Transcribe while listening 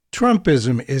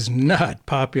Trumpism is not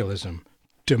populism.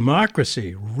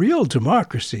 Democracy, real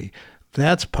democracy,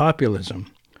 that's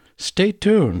populism. Stay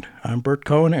tuned. I'm Bert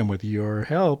Cohen, and with your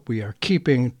help, we are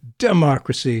keeping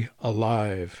democracy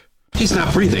alive. He's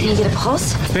not breathing. Can you get a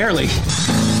pulse? Barely.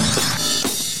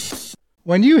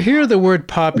 When you hear the word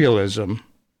populism,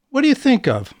 what do you think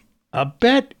of? I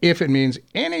bet if it means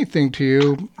anything to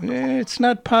you, it's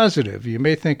not positive. You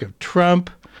may think of Trump,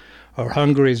 or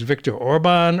Hungary's Viktor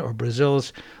Orban, or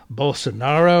Brazil's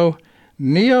Bolsonaro,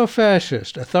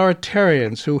 neo-fascist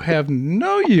authoritarians who have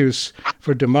no use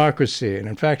for democracy and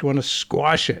in fact want to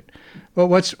squash it. But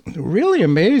what's really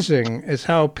amazing is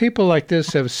how people like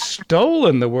this have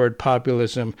stolen the word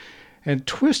populism and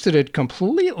twisted it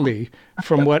completely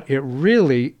from what it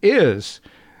really is.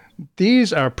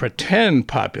 These are pretend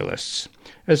populists.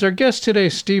 As our guest today,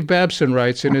 Steve Babson,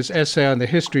 writes in his essay on the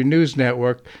History News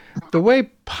Network, the way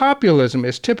populism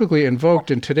is typically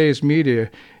invoked in today's media,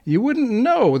 you wouldn't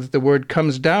know that the word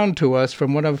comes down to us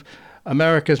from one of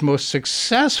America's most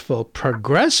successful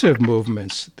progressive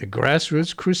movements, the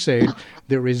grassroots crusade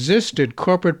that resisted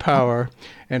corporate power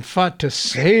and fought to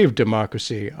save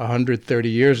democracy 130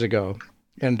 years ago.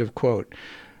 End of quote.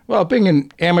 Well, being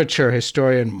an amateur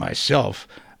historian myself,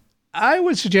 I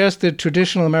would suggest that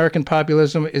traditional American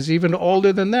populism is even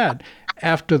older than that.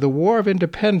 After the War of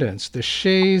Independence, the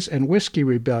Shays and Whiskey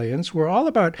rebellions were all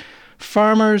about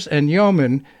farmers and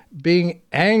yeomen being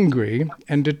angry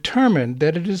and determined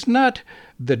that it is not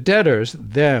the debtors,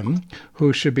 them,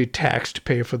 who should be taxed to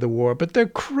pay for the war, but their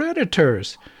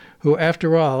creditors, who,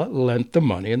 after all, lent the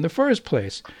money in the first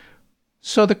place.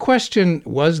 So the question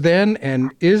was then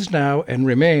and is now and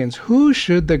remains, who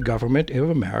should the government of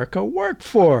America work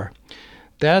for?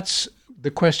 That's the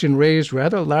question raised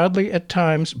rather loudly at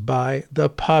times by the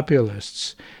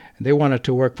populists. They want it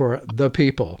to work for the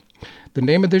people. The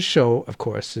name of this show, of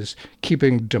course, is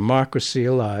Keeping Democracy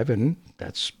Alive, and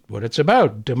that's what it's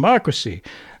about, democracy,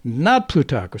 not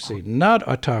plutocracy, not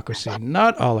autocracy,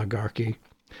 not oligarchy.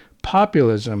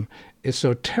 Populism is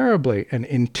so terribly and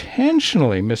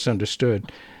intentionally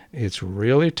misunderstood, it's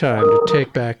really time to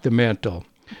take back the mantle.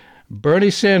 Bernie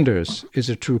Sanders is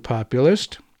a true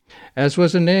populist, as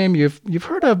was a name you've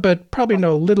heard of but probably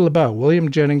know little about, William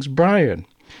Jennings Bryan.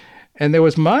 And there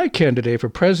was my candidate for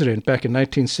president back in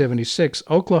 1976,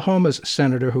 Oklahoma's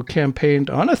senator who campaigned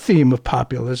on a theme of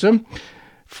populism,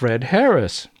 Fred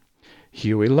Harris.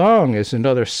 Huey Long is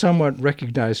another somewhat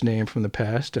recognized name from the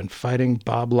past, and Fighting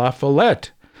Bob La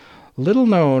Follette. Little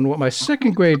known, what my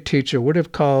second grade teacher would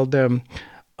have called them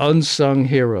unsung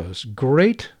heroes,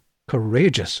 great,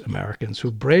 courageous Americans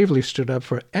who bravely stood up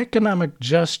for economic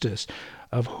justice,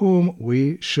 of whom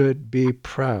we should be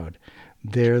proud.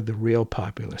 They're the real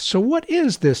populists. So what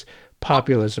is this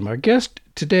populism? Our guest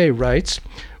today writes,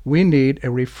 we need a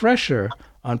refresher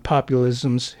on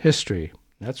populism's history.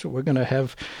 That's what we're going to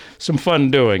have some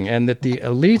fun doing, and that the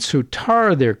elites who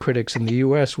tar their critics in the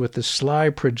U.S. with the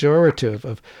sly pejorative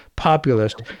of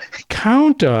populist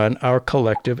count on our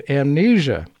collective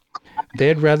amnesia.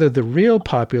 They'd rather the real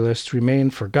populists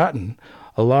remain forgotten,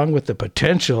 along with the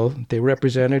potential they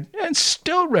represented and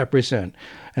still represent.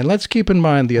 And let's keep in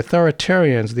mind the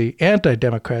authoritarians, the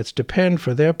anti-democrats, depend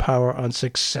for their power on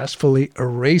successfully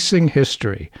erasing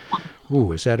history.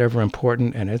 Ooh, is that ever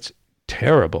important? And it's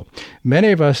terrible.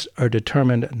 Many of us are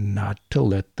determined not to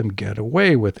let them get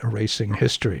away with erasing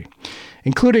history,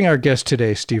 including our guest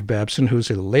today, Steve Babson, who's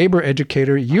a labor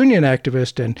educator, union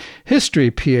activist, and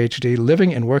history PhD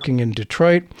living and working in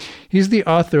Detroit. He's the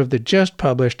author of the just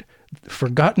published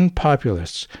Forgotten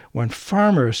Populists, When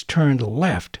Farmers Turned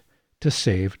Left to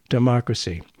Save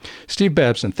Democracy. Steve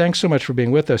Babson, thanks so much for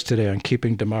being with us today on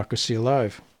Keeping Democracy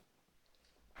Alive.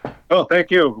 Oh,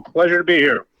 thank you. Pleasure to be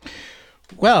here.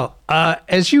 Well,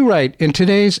 as you write, in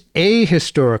today's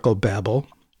ahistorical babble,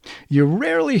 you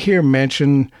rarely hear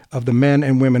mention of the men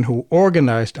and women who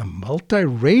organized a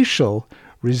multiracial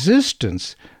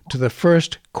resistance to the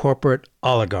first corporate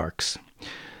oligarchs.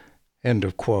 End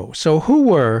of quote. So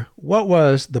what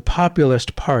was the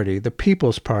Populist Party, the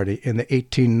People's Party, in the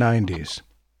 1890s?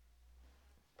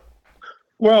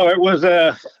 Well, it was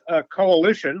a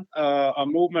coalition, a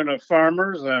movement of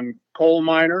farmers and coal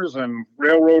miners and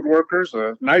railroad workers,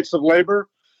 Knights of Labor,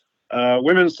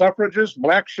 women suffragists,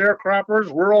 black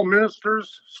sharecroppers, rural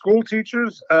ministers, school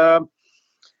teachers. It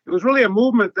was really a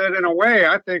movement that, in a way,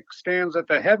 I think stands at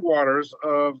the headwaters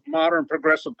of modern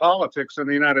progressive politics in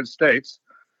the United States.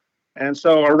 And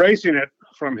so erasing it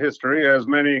from history, as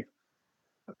many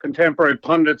contemporary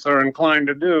pundits are inclined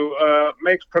to do,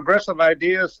 makes progressive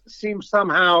ideas seem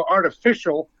somehow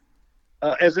artificial,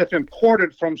 as if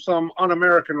imported from some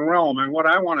un-American realm. And what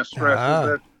I want to stress is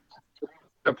that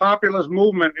The populist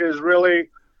movement is really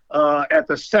at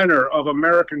the center of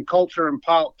American culture and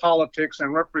politics,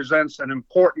 and represents an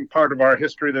important part of our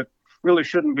history that really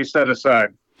shouldn't be set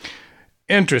aside.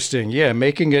 Interesting. Yeah,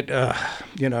 making it,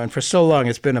 and for so long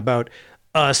it's been about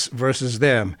us versus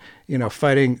them,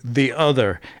 fighting the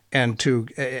other. And to,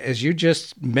 as you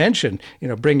just mentioned,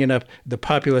 bringing up the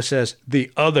populace as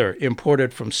the other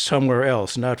imported from somewhere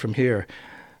else, not from here.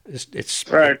 It's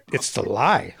right. It's the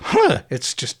lie.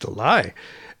 It's just a lie.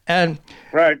 And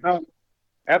right. No,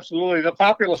 absolutely. The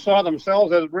populace saw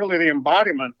themselves as really the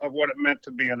embodiment of what it meant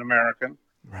to be an American.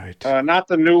 Right. Not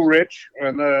the new rich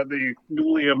and the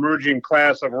newly emerging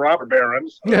class of robber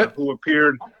barons who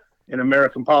appeared in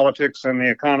American politics and the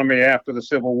economy after the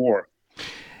Civil War.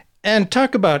 And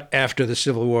talk about after the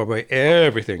Civil War, where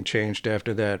everything changed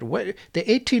after that. The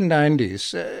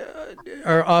 1890s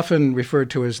are often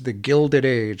referred to as the Gilded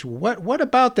Age. What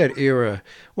about that era?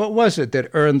 What was it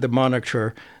that earned the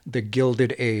moniker the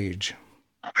Gilded Age?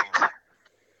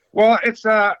 Well,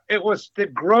 it was the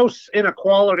gross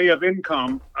inequality of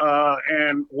income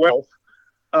and wealth,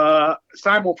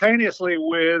 simultaneously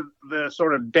with the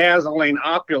sort of dazzling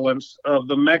opulence of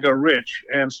the mega rich.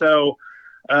 And so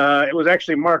it was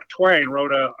actually Mark Twain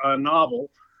wrote a novel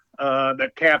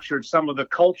that captured some of the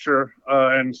culture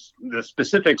and the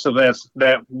specifics of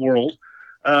that world.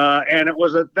 And it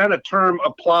was then a term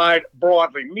applied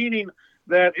broadly, meaning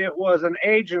that it was an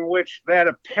age in which that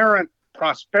apparent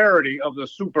prosperity of the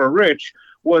super rich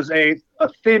was a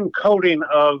thin coating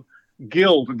of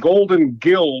golden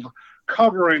gild,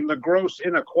 covering the gross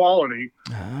inequality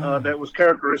that was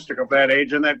characteristic of that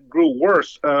age, and that grew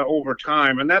worse over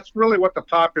time. And that's really what the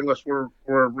populists were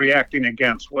reacting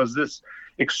against, was this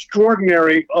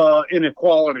extraordinary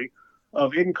inequality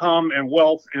of income and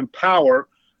wealth and power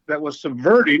that was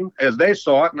subverting, as they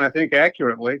saw it, and I think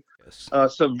accurately,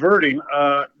 subverting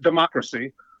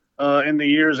democracy in the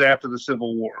years after the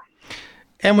Civil War.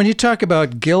 And when you talk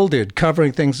about gilded,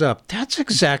 covering things up, that's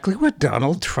exactly what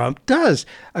Donald Trump does.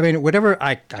 I mean, whatever,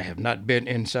 I have not been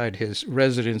inside his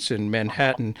residence in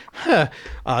Manhattan,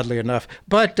 oddly enough,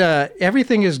 but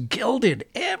everything is gilded.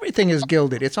 Everything is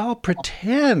gilded. It's all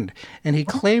pretend. And he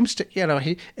claims to,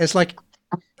 it's like,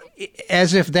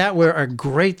 as if that were a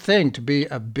great thing to be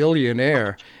a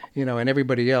billionaire, and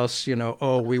everybody else,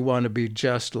 we want to be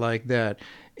just like that.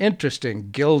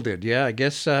 Interesting. Gilded. Yeah, I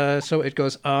guess so. It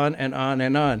goes on and on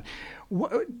and on.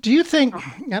 Do you think,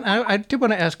 and I did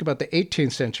want to ask about the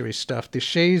 18th century stuff, the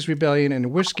Shays Rebellion and the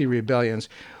Whiskey Rebellions.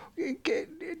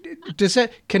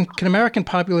 Can American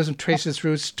populism trace its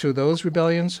roots to those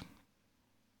rebellions?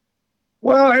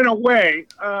 Well, in a way,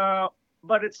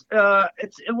 but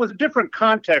it was a different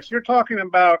context. You're talking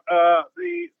about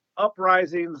the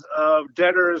uprisings of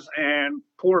debtors and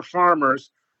poor farmers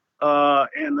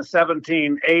in the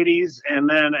 1780s and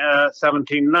then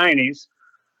 1790s.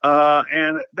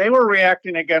 And they were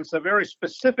reacting against a very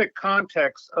specific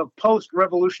context of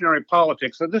post-revolutionary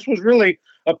politics. So this was really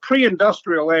a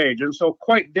pre-industrial age, and so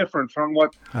quite different from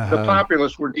what the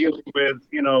populists were dealing with,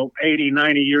 80,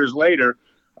 90 years later,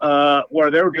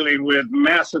 where they were dealing with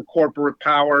massive corporate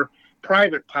power,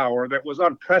 private power that was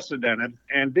unprecedented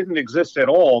and didn't exist at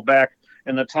all back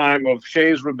in the time of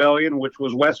Shays Rebellion, which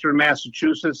was Western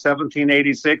Massachusetts,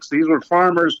 1786. These were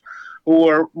farmers who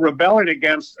were rebelling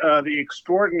against the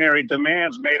extraordinary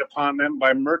demands made upon them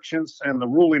by merchants and the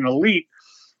ruling elite,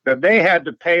 that they had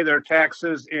to pay their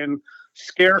taxes in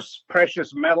scarce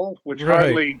precious metal, which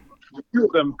hardly few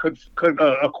of them could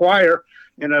acquire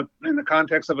in the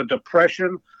context of a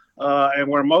depression, and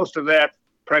where most of that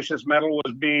precious metal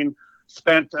was being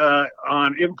spent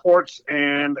on imports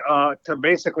and to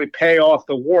basically pay off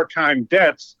the wartime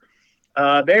debts.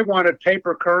 They wanted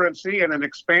paper currency and an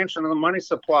expansion of the money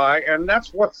supply, and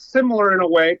that's what's similar in a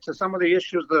way to some of the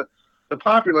issues the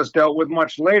populists dealt with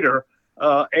much later,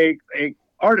 a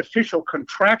artificial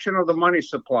contraction of the money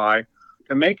supply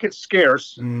to make it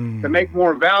scarce, to make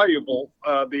more valuable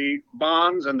the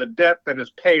bonds and the debt that is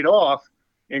paid off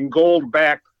in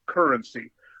gold-backed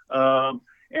currency.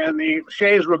 And the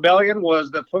Shays Rebellion was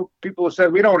the people who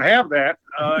said, we don't have that,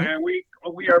 and we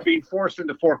are being forced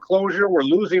into foreclosure. We're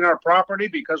losing our property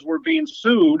because we're being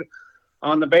sued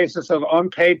on the basis of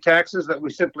unpaid taxes that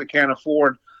we simply can't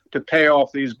afford to pay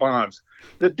off these bonds.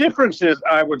 The difference is,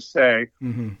 I would say,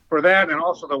 for that and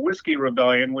also the Whiskey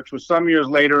Rebellion, which was some years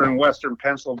later in Western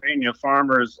Pennsylvania,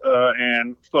 farmers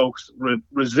and folks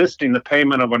resisting the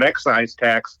payment of an excise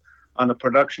tax on the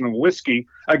production of whiskey,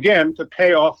 again, to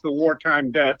pay off the wartime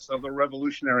debts of the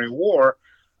Revolutionary War.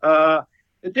 The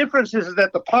difference is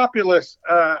that the populists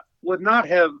would not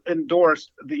have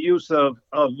endorsed the use of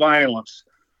violence.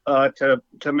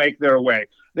 to make their way.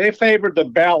 They favored the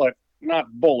ballot,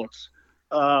 not bullets,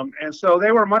 and so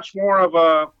they were much more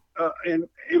of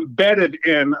embedded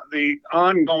in the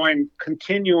ongoing,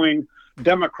 continuing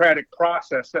democratic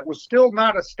process that was still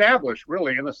not established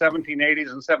really in the 1780s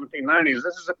and 1790s.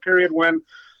 This is a period when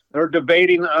they're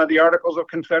debating the Articles of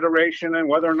Confederation and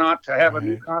whether or not to have a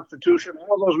new constitution.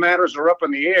 All of those matters are up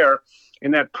in the air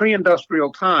in that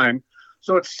pre-industrial time.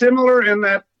 So it's similar in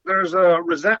that there's a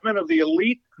resentment of the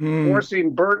elite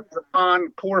forcing burdens upon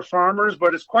poor farmers,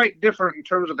 but it's quite different in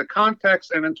terms of the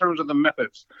context and in terms of the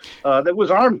methods. There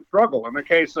was armed struggle in the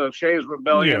case of Shays'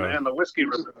 Rebellion and the Whiskey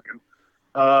Rebellion,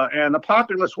 and the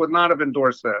populists would not have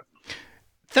endorsed that.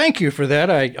 Thank you for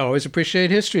that. I always appreciate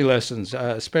history lessons,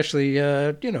 especially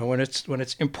when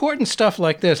it's important stuff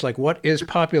like this, like what is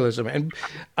populism. And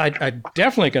I'm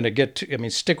definitely going to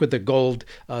stick with the gold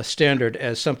standard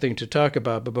as something to talk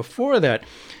about. But before that,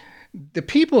 the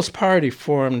People's Party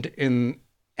formed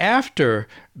after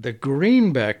the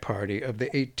Greenback Party of the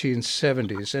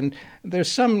 1870s, and there's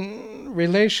some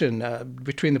relation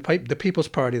between the People's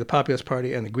Party, the Populist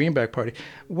Party, and the Greenback Party.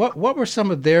 What were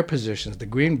some of their positions, the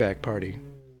Greenback Party?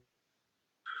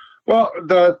 Well,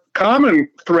 the common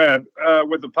thread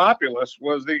with the populists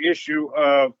was the issue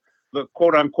of the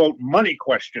quote-unquote money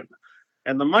question.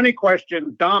 And the money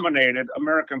question dominated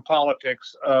American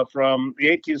politics from the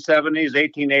 1870s,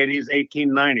 1880s,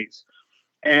 1890s.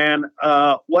 And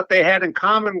what they had in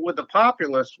common with the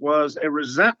populists was a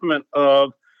resentment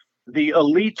of the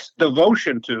elite's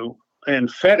devotion to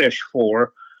and fetish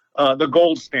for the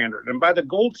gold standard. And by the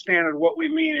gold standard, what we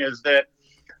mean is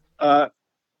that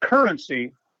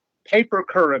currency, paper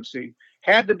currency,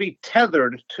 had to be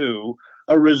tethered to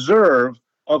a reserve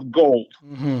of gold.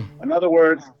 In other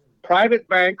words, private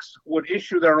banks would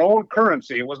issue their own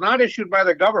currency. It was not issued by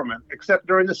the government, except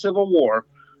during the Civil War,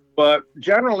 but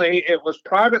generally it was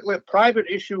private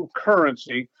issue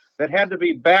currency that had to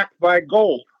be backed by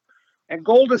gold. And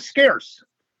gold is scarce.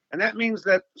 And that means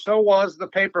that so was the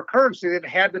paper currency that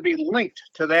had to be linked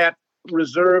to that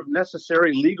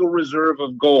necessary legal reserve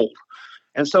of gold.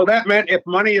 And so that meant if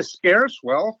money is scarce,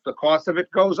 well, the cost of it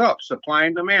goes up, supply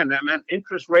and demand. That meant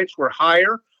interest rates were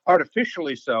higher,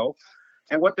 artificially so.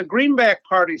 And what the Greenback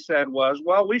Party said was,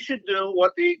 well, we should do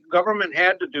what the government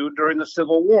had to do during the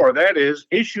Civil War. That is,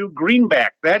 issue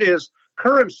greenback. That is,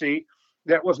 currency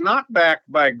that was not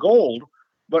backed by gold,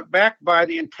 but backed by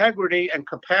the integrity and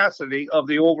capacity of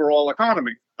the overall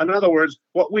economy. In other words,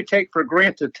 what we take for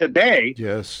granted today,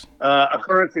 a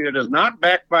currency that is not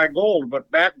backed by gold, but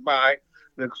backed by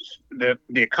the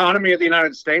economy of the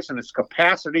United States and its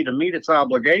capacity to meet its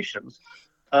obligations.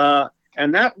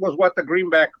 And that was what the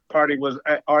Greenback Party was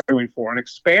arguing for, an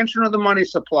expansion of the money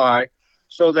supply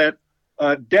so that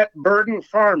debt-burdened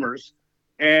farmers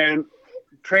and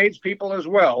tradespeople as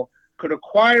well could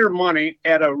acquire money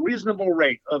at a reasonable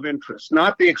rate of interest,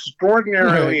 not the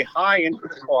extraordinarily high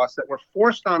interest costs that were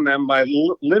forced on them by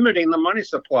limiting the money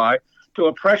supply to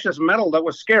a precious metal that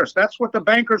was scarce. That's what the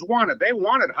bankers wanted. They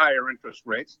wanted higher interest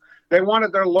rates. They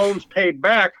wanted their loans paid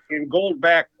back in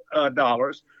gold-backed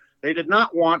dollars. They did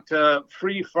not want to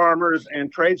free farmers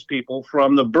and tradespeople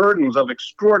from the burdens of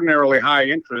extraordinarily high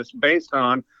interest based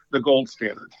on the gold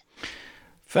standard.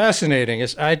 Fascinating.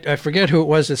 I forget who it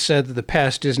was that said that the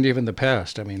past isn't even the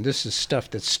past. I mean, this is stuff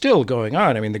that's still going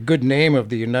on. I mean, the good name of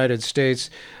the United States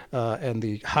and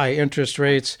the high interest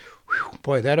rates,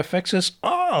 boy, that affects us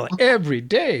all every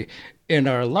day in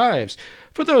our lives.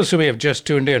 For those who may have just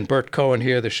tuned in, Bert Cohen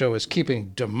here. The show is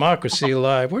Keeping Democracy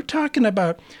Alive. We're talking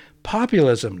about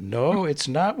populism. No, it's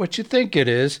not what you think it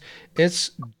is.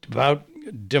 It's about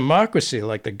democracy,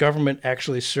 like the government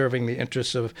actually serving the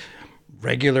interests of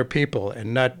regular people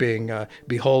and not being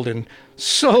beholden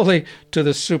solely to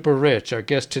the super rich. Our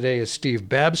guest today is Steve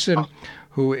Babson,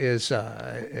 who is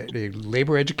a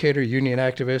labor educator, union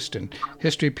activist, and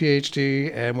history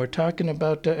PhD. And we're talking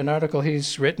about an article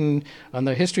he's written on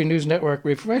the History News Network,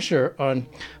 Refresher on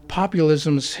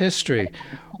Populism's History.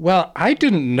 Well, I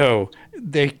didn't know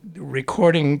the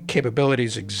recording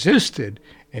capabilities existed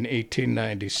in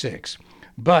 1896,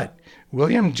 but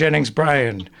William Jennings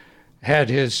Bryan had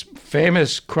his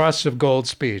famous Cross of Gold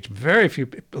speech. Very few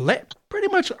people, pretty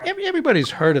much everybody's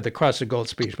heard of the Cross of Gold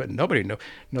speech, but nobody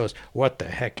knows what the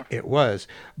heck it was.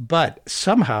 But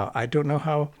somehow, I don't know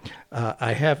how,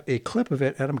 I have a clip of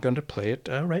it, and I'm going to play it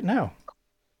right now.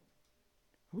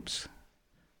 Oops.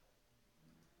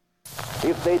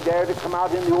 If they dare to come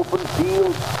out in the open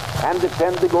field and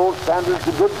defend the gold standard,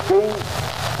 the good thing,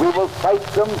 we will fight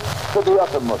them to the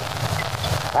uttermost.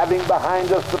 Having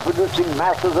behind us the producing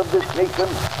masses of this nation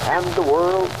and the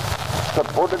world,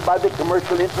 supported by the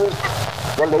commercial interests,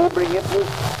 the laboring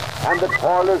interests, and the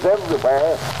toilers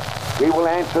everywhere, we will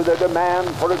answer their demand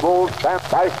for a gold stamp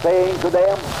by saying to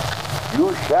them,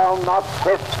 you shall not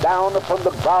press down upon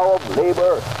the brow of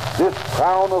labor this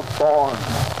crown of thorns.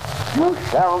 You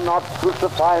shall not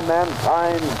crucify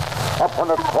mankind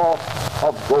upon a cross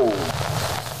of gold.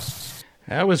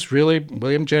 That was really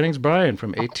William Jennings Bryan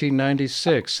from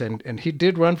 1896, and he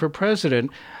did run for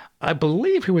president. I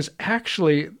believe he was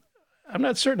actually, I'm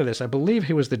not certain of this, I believe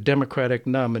he was the Democratic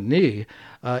nominee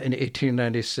in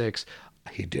 1896.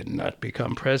 He did not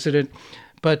become president.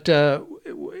 But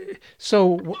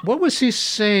so what was he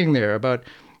saying there about,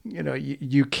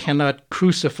 you cannot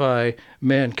crucify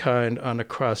mankind on a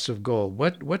cross of gold?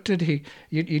 What did he,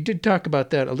 you did talk about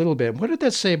that a little bit. What did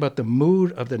that say about the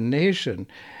mood of the nation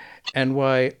and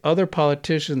why other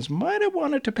politicians might have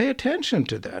wanted to pay attention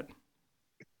to that?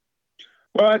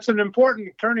 Well, it's an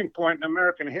important turning point in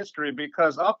American history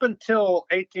because up until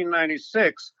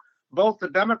 1896, both the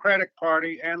Democratic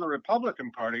Party and the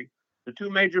Republican Party, the two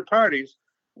major parties,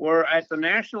 were at the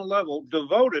national level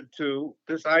devoted to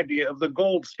this idea of the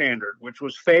gold standard, which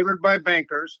was favored by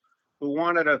bankers who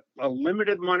wanted a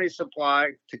limited money supply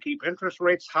to keep interest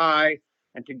rates high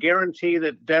and to guarantee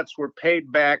that debts were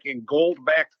paid back in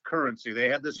gold-backed currency. They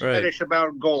had this fetish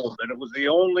about gold, and it was the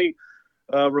only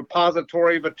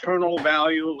repository of eternal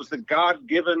value. It was the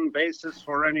God-given basis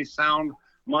for any sound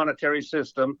monetary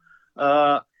system.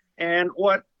 And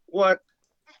what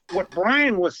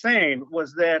Bryan was saying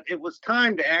was that it was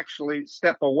time to actually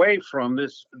step away from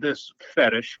this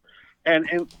fetish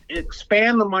and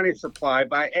expand the money supply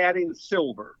by adding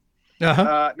silver.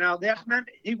 Now, that meant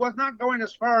he was not going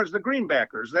as far as the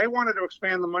greenbackers. They wanted to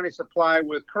expand the money supply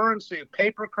with currency,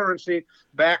 paper currency,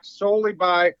 backed solely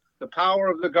by the power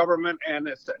of the government and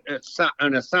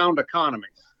a sound economy.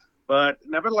 But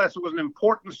nevertheless, it was an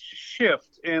important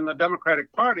shift in the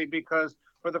Democratic Party because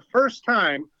for the first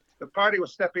time, the party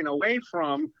was stepping away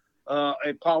from a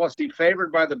policy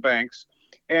favored by the banks.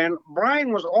 And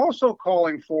Bryan was also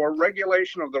calling for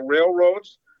regulation of the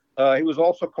railroads. He was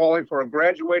also calling for a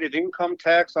graduated income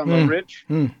tax on the rich.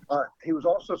 He was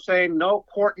also saying no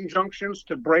court injunctions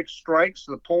to break strikes.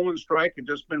 The Pullman strike had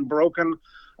just been broken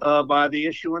by the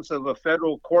issuance of a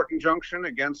federal court injunction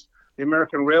against the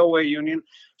American Railway Union.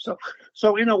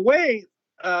 So in a way,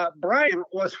 Bryan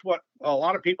was what a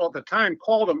lot of people at the time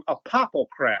called him a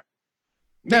popocrat.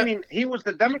 Meaning he was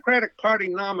the Democratic Party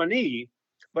nominee,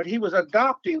 but he was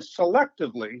adopting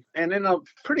selectively and in a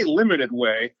pretty limited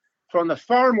way from the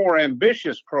far more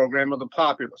ambitious program of the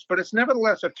Populists. But it's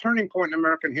nevertheless a turning point in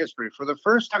American history. For the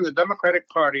first time, the Democratic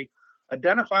Party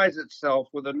identifies itself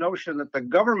with the notion that the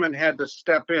government had to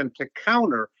step in to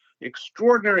counter the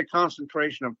extraordinary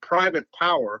concentration of private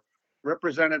power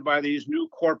represented by these new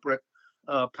corporate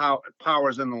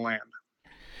powers in the land.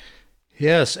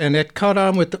 Yes, and it caught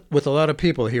on with a lot of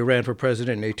people. He ran for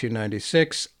president in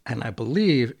 1896, and I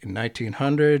believe in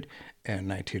 1900 and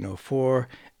 1904,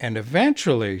 and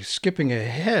eventually, skipping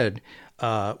ahead,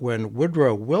 when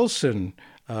Woodrow Wilson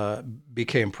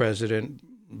became president,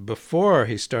 before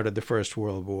he started the First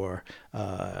World War,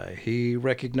 he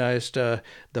recognized the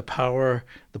power,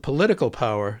 the political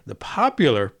power, the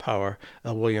popular power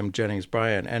of William Jennings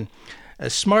Bryan. And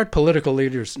as smart political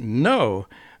leaders know,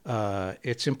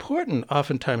 it's important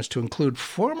oftentimes to include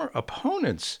former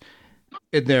opponents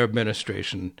in their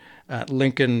administration.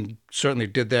 Lincoln certainly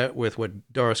did that with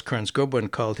what Doris Kearns Goodwin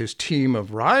called his team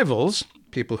of rivals,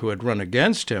 people who had run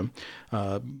against him.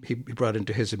 He brought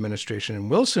into his administration. And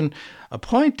Wilson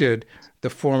appointed the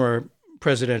former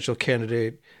presidential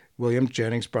candidate, William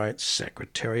Jennings Bryan,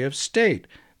 Secretary of State.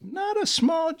 Not a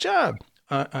small job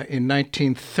in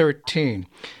 1913.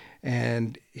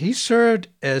 And he served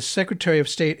as Secretary of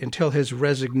State until his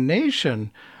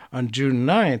resignation on June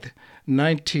 9th,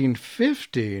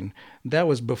 1915. That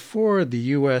was before the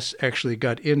U.S. actually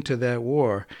got into that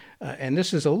war. And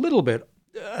this is a little bit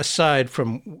aside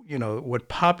from, what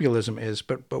populism is,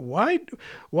 but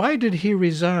why did he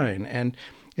resign? And,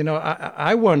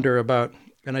 I wonder about,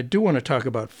 and I do want to talk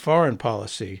about foreign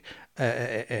policy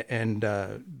and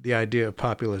the idea of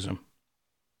populism.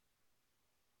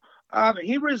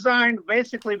 He resigned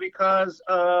basically because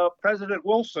President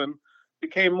Wilson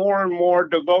became more and more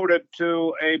devoted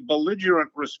to a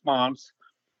belligerent response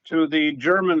to the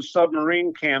German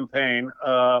submarine campaign,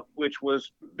 which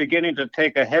was beginning to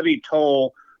take a heavy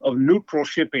toll of neutral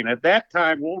shipping. At that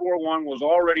time, World War I was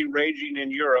already raging in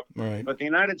Europe, right, but the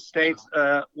United States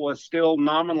was still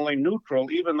nominally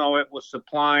neutral, even though it was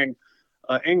supplying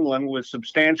England with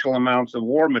substantial amounts of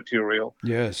war material.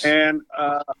 Yes. And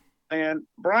And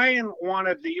Bryan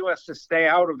wanted the U.S. to stay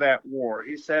out of that war.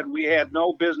 He said we had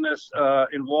no business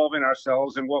involving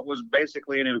ourselves in what was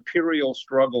basically an imperial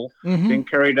struggle being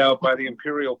carried out by the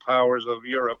imperial powers of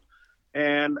Europe.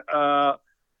 And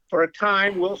for a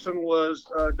time, Wilson was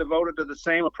devoted to the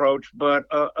same approach, but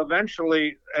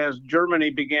eventually, as Germany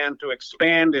began to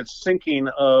expand its sinking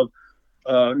of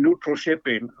neutral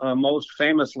shipping, most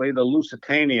famously the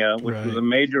Lusitania, which was a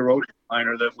major ocean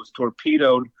liner that was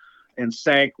torpedoed and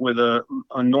sank with an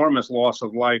enormous loss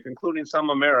of life, including some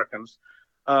Americans.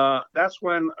 That's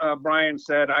when Bryan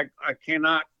said, I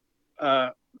cannot,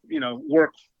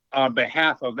 work on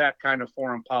behalf of that kind of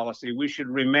foreign policy. We should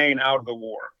remain out of the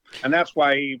war. And that's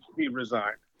why he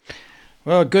resigned.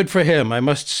 Well, good for him, I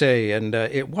must say. And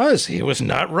he was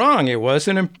not wrong. It was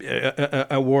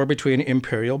a war between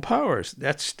imperial powers.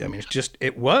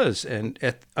 It was.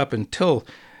 And up until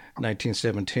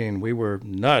 1917, we were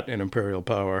not an imperial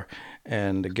power.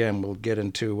 And again, we'll get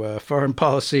into foreign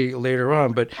policy later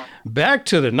on. But back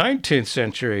to the 19th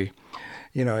century,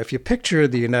 if you picture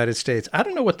the United States, I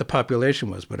don't know what the population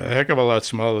was, but a heck of a lot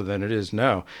smaller than it is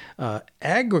now.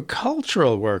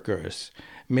 Agricultural workers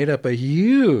made up a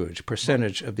huge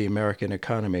percentage of the American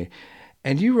economy.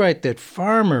 And you write that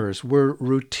farmers were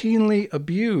routinely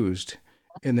abused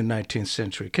in the 19th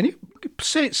century. Can you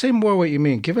say more what you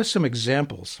mean? Give us some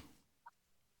examples.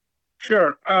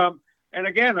 Sure. And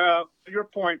again, your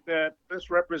point that this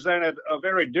represented a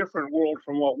very different world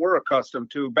from what we're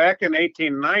accustomed to. Back in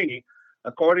 1890,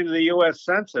 according to the U.S.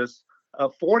 Census,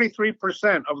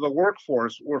 43% of the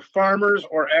workforce were farmers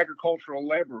or agricultural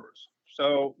laborers.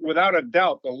 So without a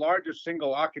doubt, the largest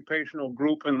single occupational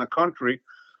group in the country,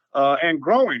 and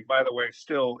growing, by the way,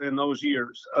 still in those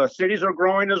years. Cities are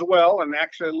growing as well, and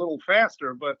actually a little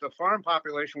faster, but the farm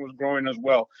population was growing as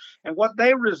well. And what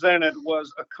they resented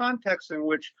was a context in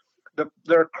which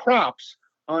their crops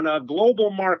on a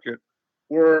global market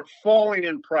were falling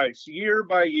in price year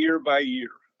by year by year.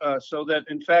 So that,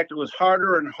 in fact, it was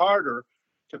harder and harder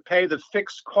to pay the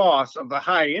fixed costs of the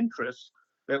high interest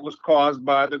that was caused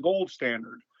by the gold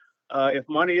standard. If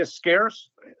money is scarce,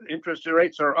 interest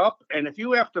rates are up. And if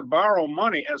you have to borrow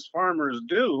money, as farmers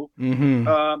do,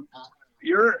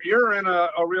 you're in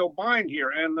a real bind here.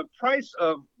 And the price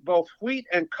of both wheat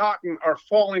and cotton are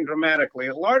falling dramatically,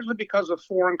 largely because of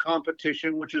foreign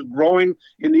competition, which is growing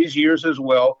in these years as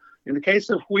well. In the case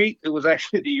of wheat, it was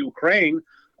actually the Ukraine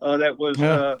that was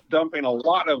dumping a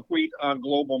lot of wheat on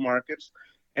global markets.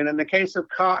 And in the case of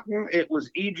cotton, it was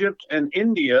Egypt and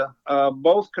India,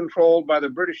 both controlled by the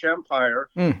British Empire,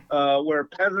 where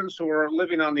peasants who are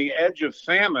living on the edge of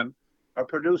famine are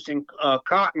producing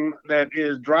cotton that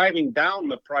is driving down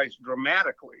the price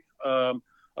dramatically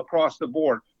across the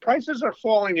board. Prices are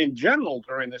falling in general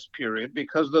during this period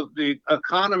because the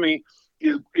economy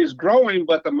is growing,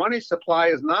 but the money supply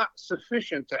is not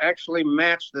sufficient to actually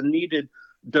match the needed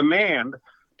demand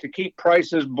to keep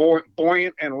prices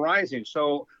buoyant and rising.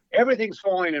 So everything's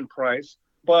falling in price,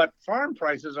 but farm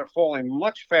prices are falling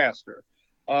much faster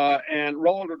and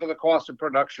relative to the cost of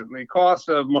production. The cost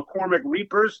of McCormick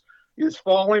reapers is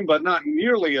falling, but not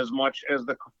nearly as much as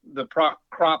the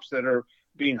crops that are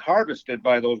being harvested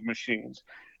by those machines.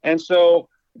 And so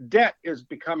debt is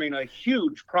becoming a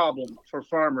huge problem for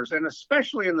farmers, and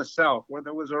especially in the South, where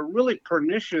there was a really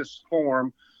pernicious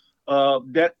form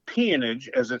debt peonage,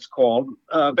 as it's called,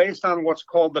 based on what's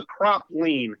called the crop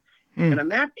lien. And in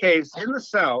that case, in the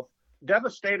South,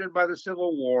 devastated by the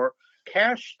Civil War,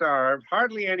 cash-starved,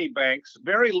 hardly any banks,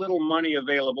 very little money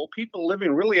available, people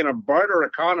living really in a barter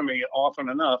economy often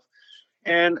enough.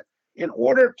 And in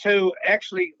order to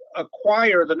actually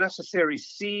acquire the necessary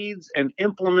seeds and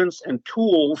implements and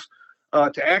tools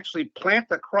to actually plant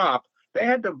the crop, they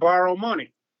had to borrow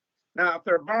money. Now, if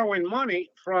they're borrowing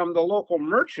money from the local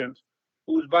merchant,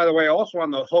 who's, by the way, also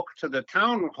on the hook to the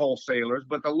town wholesalers,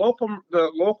 but the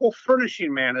local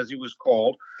furnishing man, as he was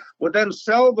called, would then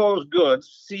sell those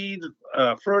goods, seeds,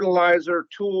 fertilizer,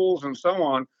 tools, and so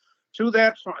on, to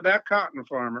that cotton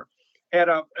farmer at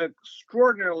an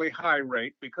extraordinarily high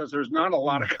rate because there's not a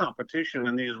lot of competition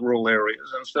in these rural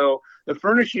areas. And so the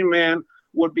furnishing man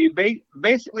would be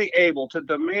basically able to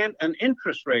demand an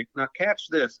interest rate. Now, catch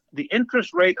this. The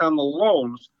interest rate on the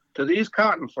loans to these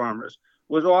cotton farmers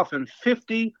was often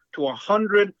 50 to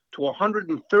 100 to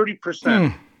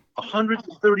 130%.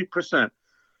 130%.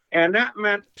 And that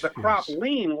meant the crop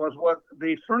lien was what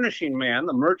the furnishing man,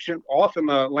 the merchant, often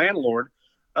the landlord,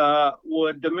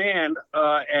 would demand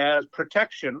as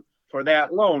protection for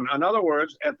that loan. In other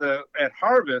words, at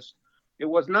harvest, it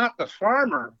was not the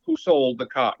farmer who sold the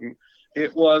cotton.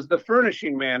 It was the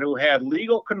furnishing man who had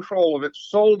legal control of it,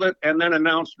 sold it, and then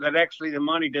announced that actually the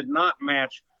money did not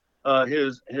match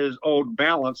his owed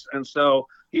balance, and so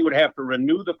he would have to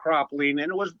renew the crop lien, and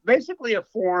it was basically a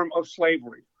form of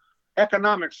slavery,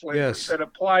 economic slavery Yes. that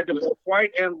applied to both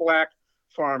white and black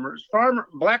farmers.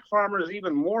 Black farmers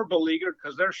even more beleaguered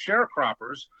because they're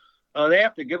sharecroppers. They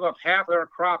have to give up half their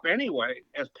crop anyway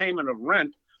as payment of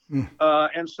rent,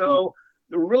 and so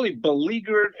the really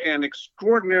beleaguered and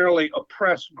extraordinarily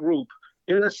oppressed group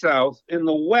in the South. In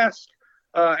the West,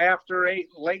 after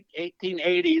late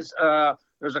 1880s,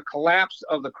 there's a collapse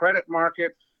of the credit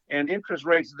market, and interest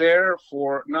rates there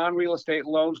for non-real estate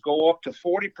loans go up to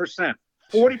 40%.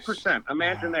 40%.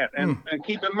 Imagine that. And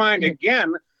keep in mind,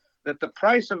 again, that the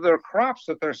price of their crops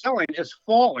that they're selling is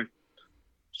falling.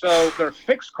 So their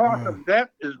fixed cost of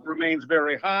debt remains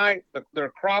very high. Their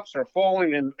crops are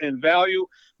falling in value.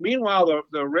 Meanwhile,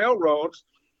 the railroads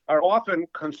are often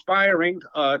conspiring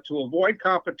to avoid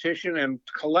competition and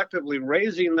collectively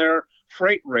raising their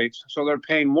freight rates. So they're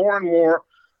paying more and more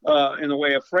in the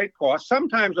way of freight costs.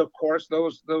 Sometimes, of course,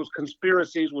 those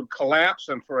conspiracies would collapse,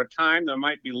 and for a time there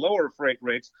might be lower freight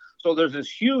rates. So there's this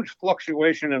huge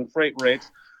fluctuation in freight rates.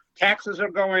 Taxes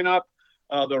are going up.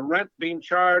 The rent being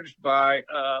charged by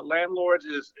landlords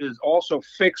is also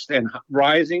fixed and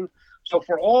rising. So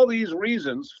for all these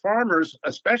reasons, farmers,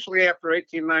 especially after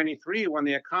 1893, when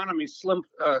the economy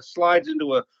slides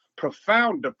into a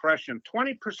profound depression,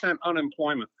 20%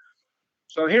 unemployment.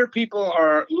 So here people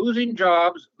are losing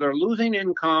jobs, they're losing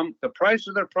income, the price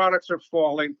of their products are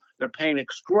falling, they're paying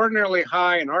extraordinarily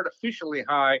high and artificially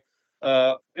high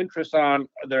interest on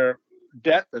their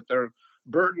debt that they're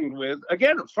burdened with.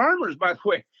 Again, farmers, by the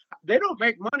way, they don't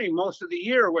make money most of the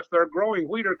year if they're growing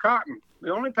wheat or cotton.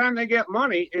 The only time they get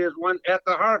money is when at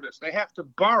the harvest. They have to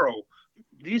borrow.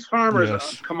 These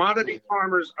farmers, commodity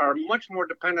farmers, are much more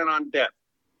dependent on debt.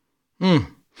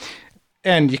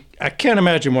 And I can't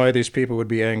imagine why these people would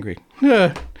be angry.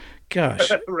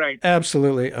 Gosh, Right.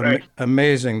 Absolutely Right.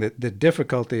 Amazing the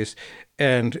difficulties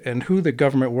and who the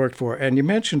government worked for. And you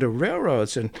mentioned the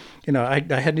railroads, and I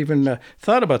hadn't even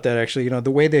thought about that actually.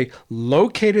 The way they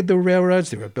located the railroads,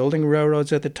 they were building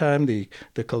railroads at the time. The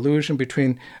collusion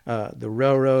between the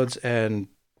railroads and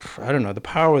I don't know the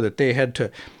power that they had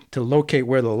to locate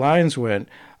where the lines went.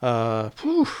 It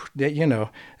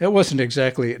wasn't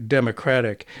exactly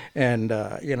democratic. And,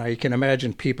 you can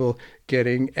imagine people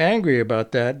getting angry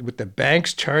about that with the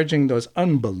banks charging those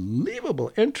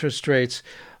unbelievable interest rates.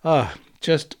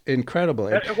 Just incredible.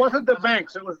 It wasn't the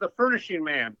banks. It was the furnishing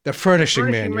man. The furnishing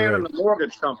man, man right. and the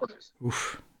mortgage companies.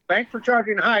 Oof. Banks were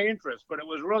charging high interest, but it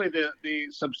was really the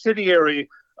subsidiary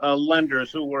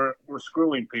lenders who were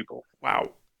screwing people.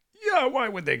 Wow. Yeah, why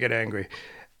would they get angry?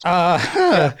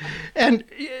 And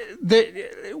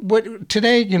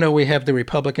today, we have the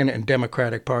Republican and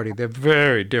Democratic Party. They're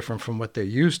very different from what they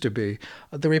used to be.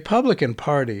 The Republican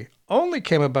Party only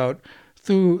came about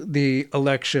through the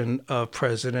election of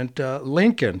President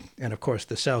Lincoln. And of course,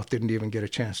 the South didn't even get a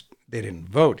chance. They didn't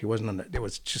vote. He wasn't on it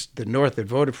was just the North that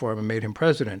voted for him and made him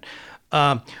president.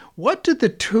 What did the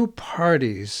two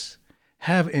parties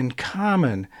have in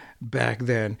common back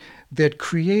then that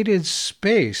created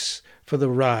space for the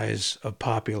rise of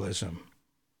populism?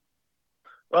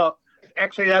 Well,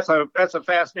 actually, that's a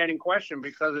fascinating question,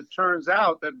 because it turns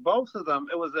out that both of them,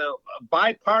 it was a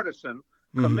bipartisan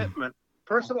commitment,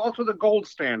 first of all, to the gold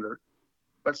standard,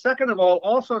 but second of all,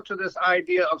 also to this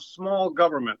idea of small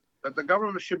government, that the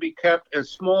government should be kept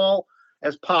as small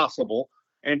as possible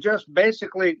and just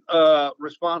basically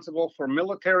responsible for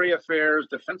military affairs,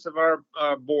 defense of our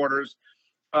borders,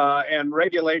 and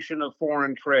regulation of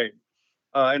foreign trade.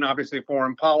 And obviously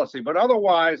foreign policy, but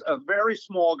otherwise a very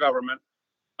small government,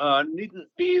 needn't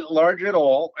be large at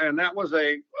all. And that was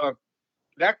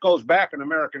that goes back in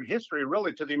American history,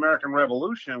 really, to the American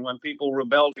Revolution, when people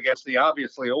rebelled against the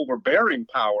obviously overbearing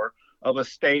power of a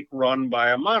state run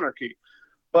by a monarchy.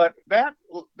 But that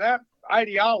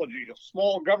ideology of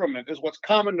small government is what's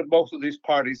common to both of these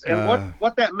parties. And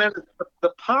what that meant is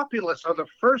the populists are the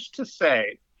first to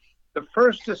say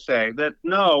that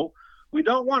no, we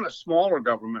don't want a smaller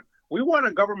government. We want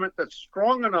a government that's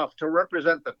strong enough to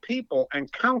represent the people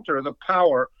and counter the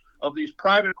power of these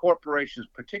private corporations,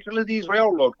 particularly these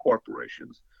railroad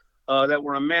corporations that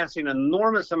were amassing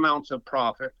enormous amounts of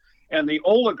profit, and the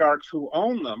oligarchs who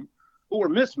own them, who were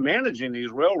mismanaging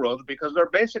these railroads because they're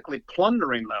basically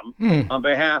plundering them on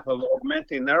behalf of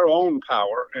augmenting their own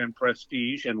power and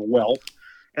prestige and wealth.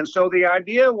 And so the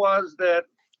idea was that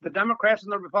the Democrats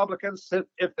and the Republicans,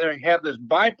 if they have this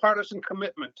bipartisan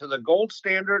commitment to the gold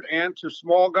standard and to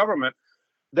small government,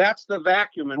 that's the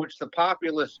vacuum in which the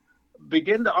populists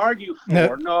begin to argue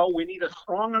for. No, we need a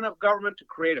strong enough government to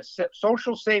create a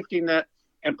social safety net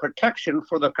and protection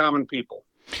for the common people.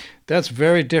 That's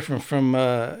very different from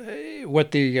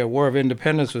what the War of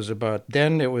Independence was about.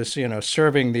 Then it was,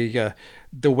 serving the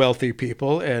wealthy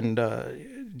people and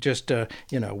just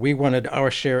we wanted our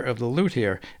share of the loot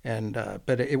here, and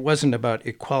but it wasn't about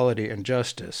equality and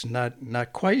justice.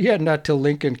 Not quite yet. Not till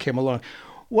Lincoln came along.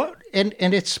 What and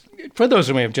it's for those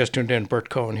who may have just tuned in. Bert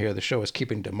Cohen here. The show is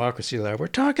Keeping Democracy Alive. We're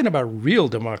talking about real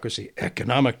democracy,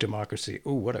 economic democracy.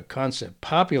 Ooh, what a concept!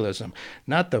 Populism,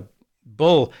 not the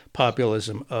bull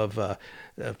populism of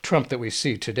Trump that we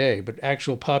see today, but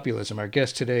actual populism. Our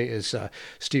guest today is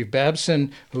Steve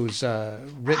Babson, who's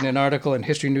written an article in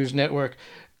History News Network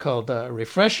called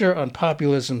Refresher on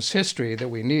Populism's History that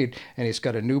we need. And he's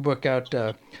got a new book out,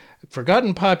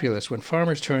 Forgotten Populists, When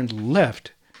Farmers Turned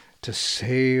Left to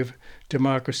Save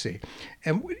Democracy.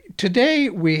 And today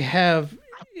we have,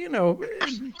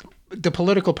 the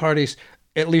political parties,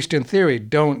 at least in theory,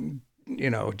 don't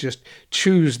just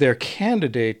choose their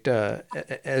candidate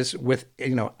as with,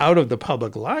 out of the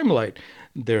public limelight.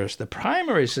 There's the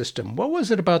primary system. What was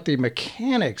it about the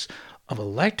mechanics of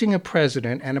electing a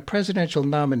president and a presidential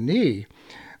nominee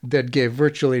that gave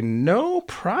virtually no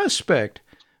prospect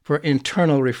for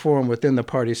internal reform within the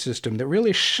party system, that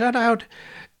really shut out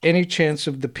any chance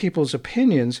of the people's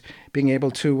opinions being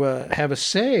able to have a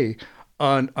say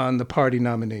on the party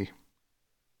nominee?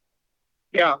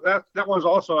 Yeah, that was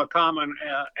also a common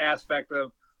aspect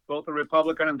of both the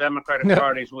Republican and Democratic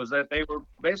parties, was that they were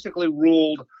basically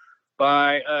ruled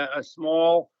by a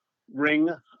small ring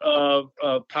of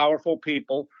powerful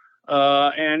people.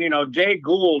 And Jay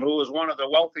Gould, who was one of the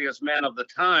wealthiest men of the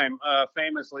time,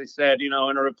 famously said, in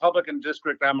a Republican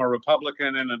district, I'm a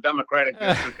Republican. In a Democratic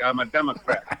district, I'm a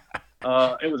Democrat.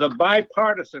 It was a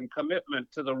bipartisan commitment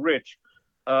to the rich.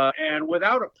 And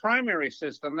without a primary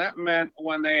system, that meant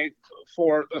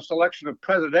for the selection of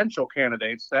presidential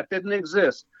candidates, that didn't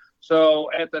exist. So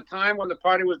at the time when the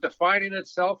party was defining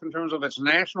itself in terms of its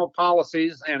national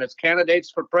policies and its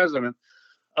candidates for president,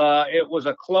 it was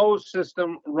a closed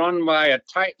system run by a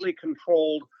tightly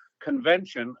controlled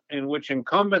convention in which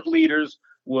incumbent leaders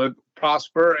would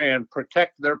prosper and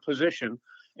protect their position.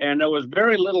 And there was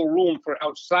very little room for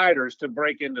outsiders to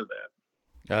break into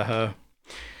that. Uh-huh.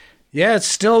 Yeah, it's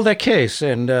still the case.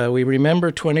 And we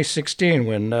remember 2016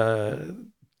 when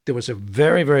there was a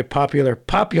very, very popular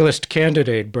populist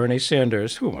candidate, Bernie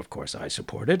Sanders, whom, of course, I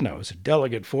supported, and I was a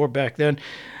delegate for back then.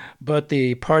 But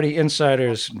the party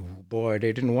insiders, boy,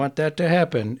 they didn't want that to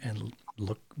happen. And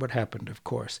look what happened, of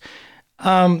course.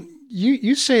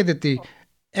 You say that the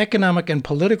economic and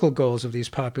political goals of these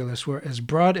populists were as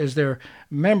broad as their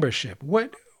membership.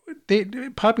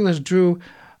 The populists drew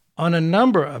on a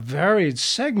number of varied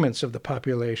segments of the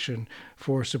population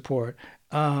for support.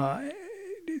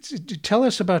 Tell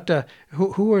us about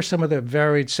who were some of the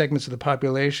varied segments of the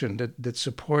population that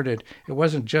supported. It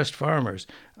wasn't just farmers.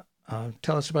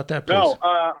 Tell us about that, please.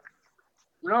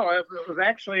 No, it was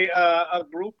actually a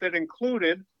group that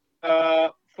included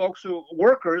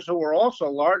workers who were also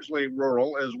largely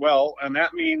rural as well, and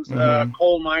that means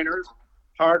coal miners,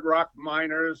 hard rock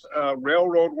miners,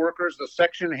 railroad workers, the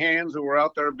section hands who were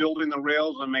out there building the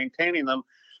rails and maintaining them.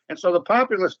 And so the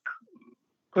populists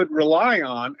could rely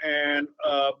on and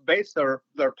base their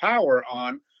power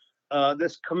on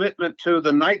this commitment to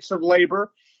the Knights of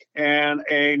Labor and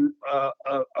a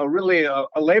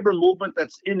labor movement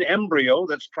that's in embryo,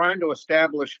 that's trying to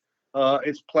establish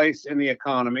its place in the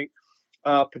economy,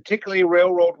 particularly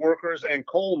railroad workers and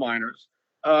coal miners.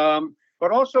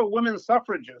 But also women's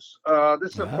suffragists.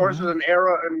 This, of course, is an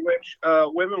era in which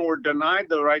women were denied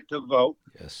the right to vote,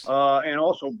 yes, and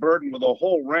also burdened with a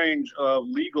whole range of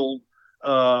legal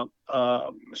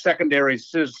secondary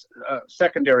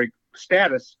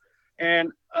status.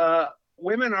 And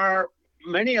women are,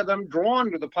 many of them,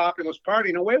 drawn to the Populist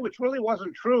Party in a way which really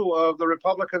wasn't true of the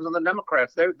Republicans and the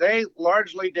Democrats. They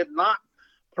largely did not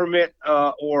permit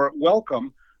or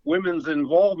welcome women's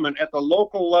involvement at the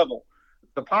local level.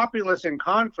 The populists, in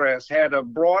contrast, had a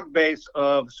broad base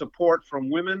of support from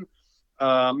women,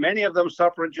 many of them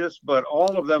suffragists, but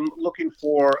all of them looking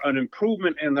for an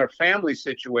improvement in their family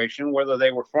situation, whether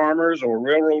they were farmers or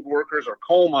railroad workers or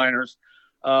coal miners,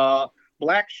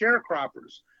 black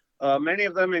sharecroppers, many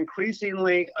of them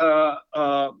increasingly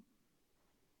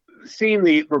seeing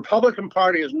the Republican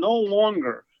Party as no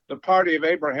longer the party of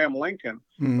Abraham Lincoln.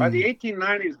 By the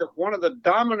 1890s, one of the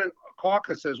dominant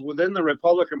caucuses within the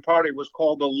Republican Party was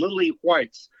called the Lily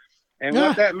Whites. And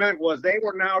what that meant was they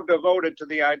were now devoted to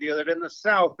the idea that in the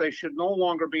South, they should no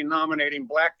longer be nominating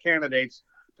black candidates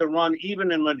to run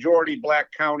even in majority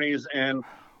black counties and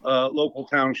local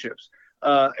townships.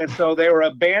 And so they were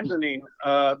abandoning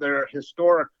their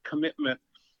historic commitment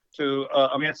to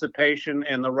emancipation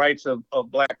and the rights of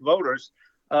black voters.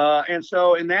 And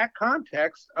so in that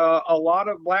context, a lot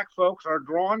of black folks are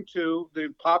drawn to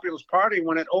the Populist Party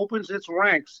when it opens its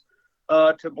ranks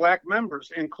to black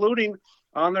members, including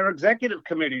on their executive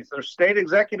committees. Their state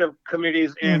executive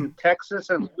committees in Texas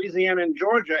and Louisiana and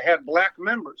Georgia had black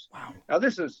members. Wow. Now,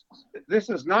 this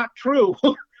is not true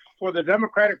for the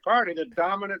Democratic Party, the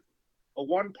dominant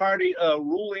one-party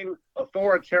ruling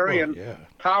authoritarian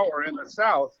power in the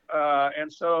South.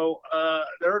 And so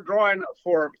they're drawing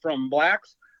from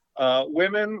blacks,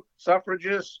 women,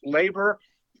 suffragists, labor,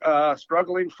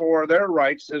 struggling for their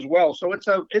rights as well. So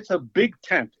it's a big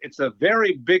tent. It's a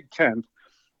very big tent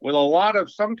with a lot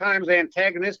of sometimes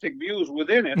antagonistic views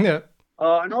within it. Yeah.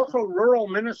 And also rural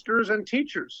ministers and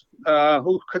teachers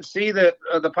who could see that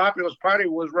the Populist Party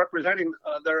was representing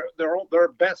their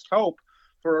best hope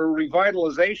for a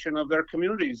revitalization of their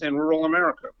communities in rural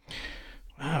America.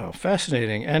 Wow,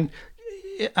 fascinating. And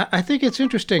I think it's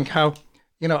interesting how,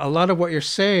 a lot of what you're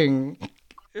saying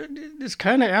is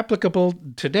kind of applicable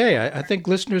today. I think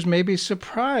listeners may be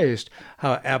surprised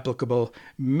how applicable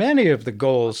many of the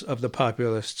goals of the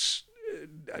populists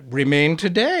remain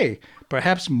today,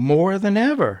 perhaps more than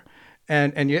ever.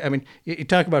 And you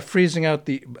talk about freezing out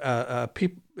the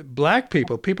black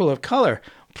people of color.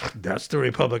 That's the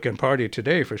Republican Party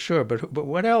today for sure. But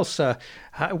what else?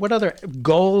 What other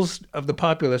goals of the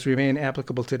populists remain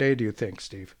applicable today, do you think,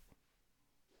 Steve?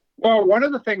 Well, one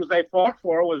of the things they fought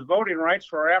for was voting rights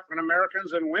for African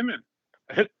Americans and women.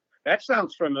 That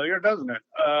sounds familiar, doesn't it?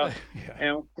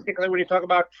 And particularly when you talk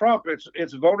about Trump,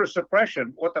 it's voter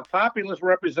suppression. What the populists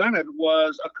represented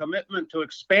was a commitment to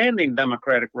expanding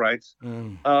democratic rights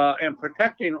and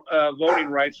protecting voting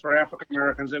rights for African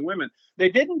Americans and women. They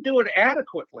didn't do it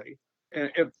adequately.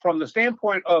 From the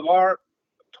standpoint of our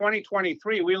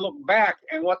 2023, we look back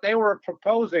and what they were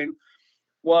proposing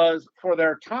was, for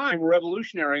their time,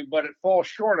 revolutionary, but it falls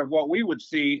short of what we would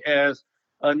see as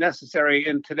necessary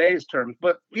in today's terms.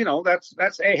 But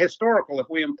that's ahistorical if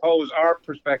we impose our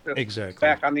perspective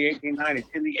back on the 1890s.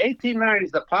 In the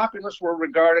 1890s, the populists were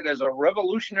regarded as a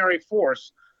revolutionary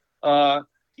force,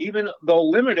 even though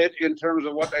limited in terms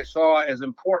of what they saw as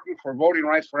important for voting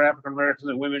rights for African Americans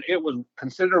and women. It was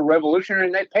considered revolutionary,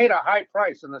 and they paid a high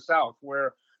price in the South,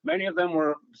 where many of them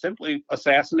were simply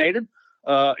assassinated,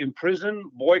 imprisoned,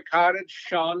 boycotted,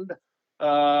 shunned,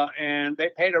 and they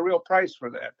paid a real price for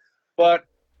that. But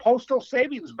postal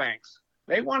savings banks,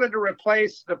 they wanted to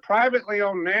replace the privately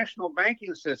owned national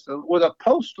banking system with a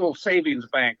postal savings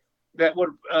bank that would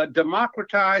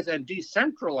democratize and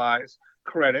decentralize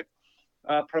credit,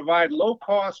 provide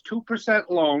low-cost 2%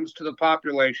 loans to the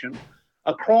population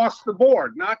across the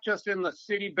board, not just in the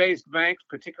city-based banks,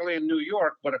 particularly in New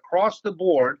York, but across the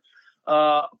board,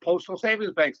 postal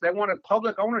savings banks. They wanted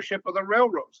public ownership of the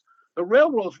railroads. The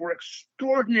railroads were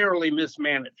extraordinarily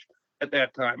mismanaged at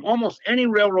that time. Almost any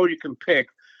railroad you can pick,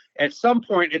 at some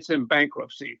point it's in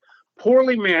bankruptcy.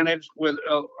 Poorly managed with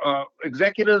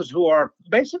executives who are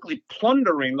basically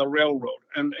plundering the railroad.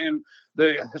 And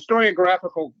the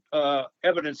historiographical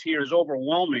evidence here is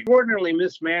overwhelming. Extraordinarily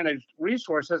mismanaged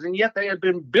resources, and yet they had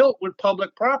been built with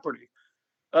public property.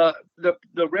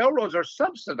 The railroads are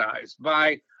subsidized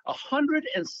by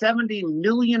 170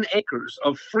 million acres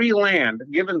of free land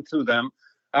given to them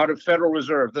out of Federal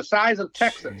Reserve, the size of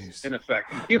Texas, in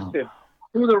effect, gifted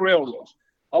to the railroads,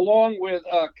 along with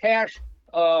cash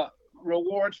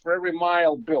rewards for every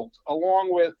mile built,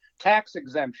 along with tax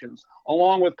exemptions,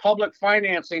 along with public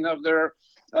financing of their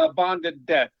bonded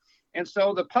debt. And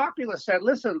so the populists said,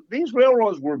 listen, these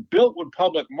railroads were built with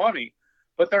public money,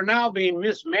 but they're now being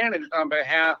mismanaged on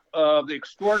behalf of the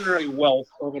extraordinary wealth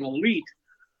of an elite,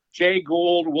 Jay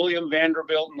Gould, William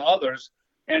Vanderbilt, and others.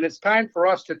 And it's time for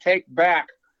us to take back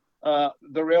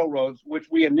the railroads, which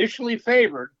we initially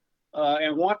favored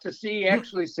and want to see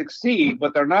actually succeed,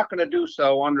 but they're not going to do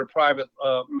so under private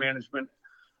management.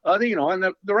 And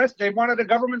the rest, they wanted a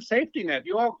government safety net.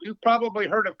 You've probably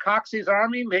heard of Coxey's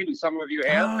Army. Maybe some of you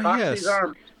have. Coxey's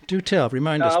Army. Do tell.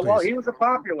 Remind us, please. Well, he was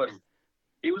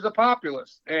a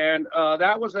populist. And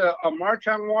that was a march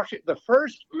on Washington, the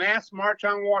first mass march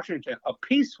on Washington, a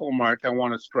peaceful march, I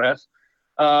want to stress,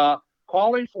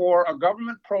 calling for a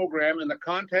government program in the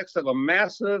context of a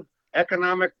massive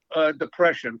economic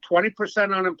depression,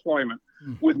 20% unemployment,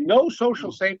 with no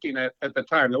social safety net at the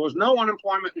time. There was no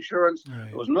unemployment insurance. Right.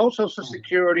 There was no Social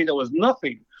Security. There was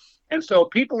nothing. And so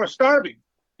people are starving.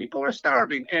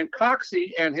 And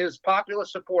Coxey and his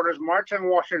populist supporters march on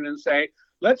Washington and say,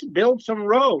 let's build some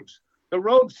roads. The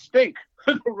roads stink.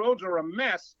 The roads are a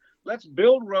mess. Let's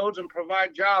build roads and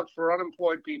provide jobs for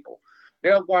unemployed people.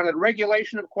 They wanted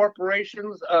regulation of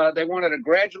corporations. They wanted a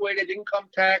graduated income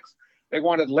tax. They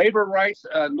wanted labor rights,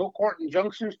 no court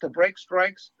injunctions to break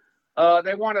strikes.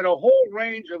 They wanted a whole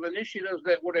range of initiatives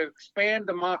that would expand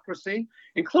democracy,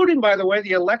 including, by the way,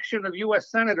 the election of U.S.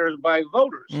 senators by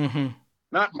voters,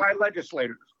 not by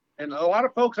legislators. And a lot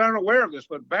of folks aren't aware of this,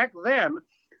 but back then,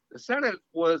 the Senate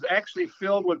was actually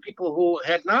filled with people who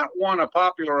had not won a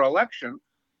popular election,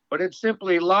 but had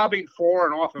simply lobbied for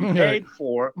and often paid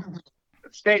for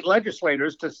state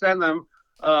legislators to send them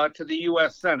to the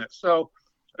U.S. Senate. So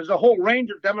there's a whole range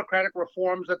of democratic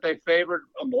reforms that they favored,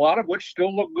 a lot of which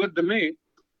still look good to me.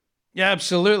 Yeah,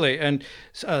 absolutely, and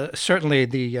certainly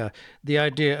the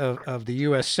idea of the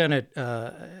U.S. Senate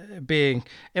being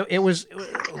it was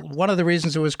one of the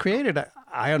reasons it was created.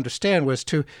 I understand was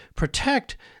to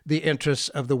protect the interests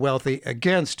of the wealthy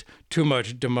against too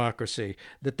much democracy.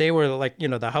 That they were like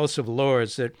the House of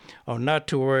Lords. That not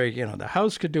to worry, the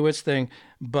House could do its thing,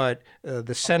 but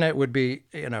the Senate would be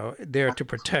there to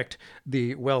protect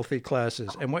the wealthy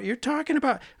classes. And what you're talking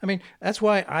about, I mean, that's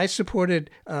why I supported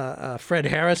Fred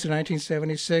Harris in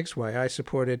 1976. Why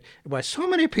so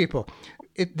many people.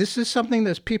 This is something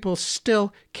that people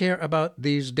still care about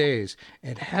these days.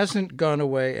 It hasn't gone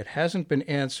away. It hasn't been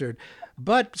answered.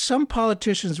 But some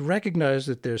politicians recognize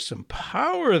that there's some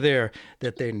power there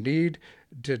that they need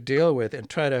to deal with and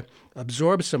try to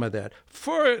absorb some of that.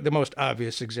 For the most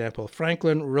obvious example,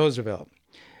 Franklin Roosevelt.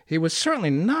 He was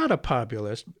certainly not a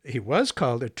populist. He was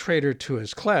called a traitor to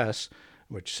his class,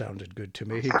 which sounded good to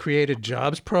me. He created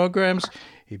jobs programs.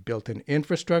 He built an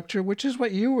infrastructure, which is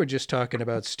what you were just talking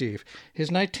about, Steve. His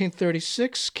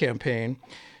 1936 campaign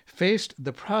faced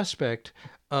the prospect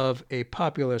of a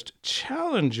populist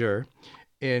challenger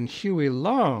in Huey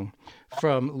Long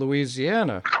from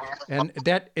Louisiana, and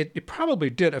that it probably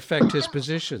did affect his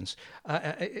positions.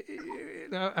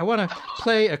 I want to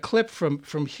play a clip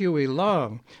from Huey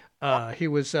Long. He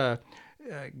was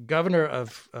governor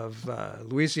of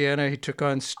Louisiana. He took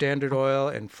on Standard Oil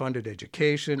and funded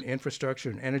education, infrastructure,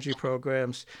 and energy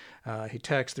programs. He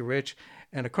taxed the rich.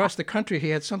 And across the country, he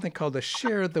had something called the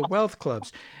Share the Wealth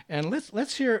Clubs. And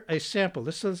let's hear a sample.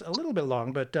 This is a little bit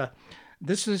long, but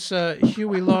this is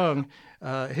Huey Long,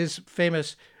 his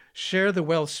famous Share the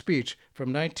Wealth speech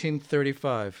from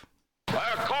 1935.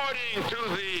 According to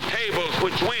the tables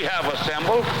which we have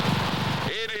assembled,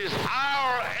 it is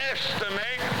our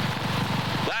estimate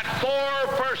that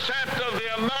 4% of the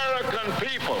American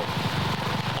people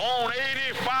own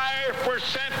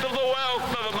 85% of the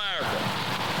wealth of America,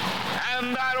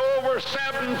 and that over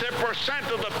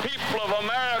 70% of the people of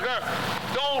America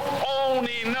don't own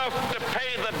enough to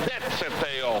pay the debts that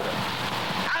they owe.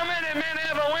 How many men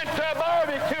ever went to a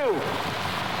barbecue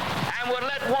and would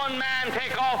let one man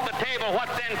take off the table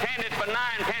what's intended for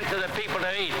 9/10 of the people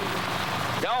to eat?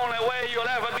 The only way you'll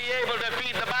ever be able to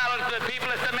feed the balance of the people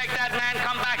is to make that man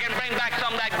come back and bring back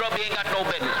some of that grub he ain't got no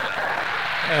business with.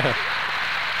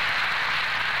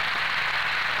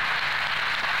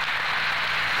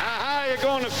 How are you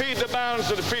going to feed the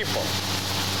balance of the people?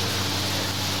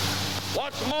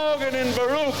 What's Morgan and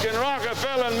Baruch and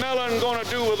Rockefeller and Mellon going to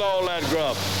do with all that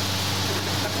grub?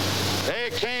 They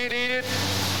can't eat it.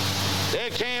 They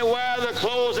can't wear the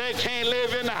clothes. They can't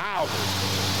live in the house.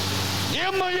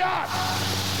 Give them a yacht.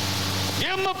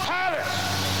 Give them a palace.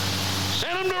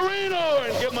 Send them to Reno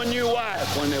and give them a new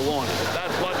wife when they want it.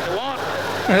 That's what they want.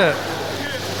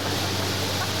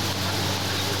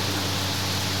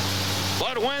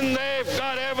 But when they've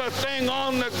got everything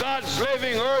on the God's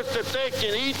living earth that they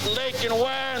can eat and they can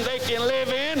wear and they can live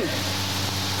in,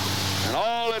 and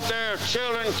all that their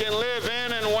children can live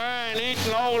in and wear and eat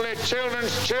and all their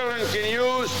children's children can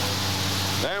use,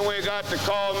 then we got to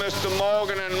call Mr.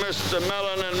 Morgan and Mr.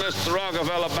 Mellon and Mr.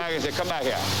 Rockefeller back and say, come back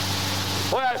here.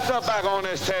 Put that stuff back on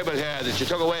this table here that you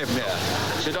took away from here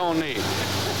that you don't need.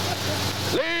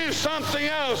 Leave something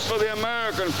else for the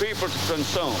American people to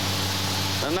consume.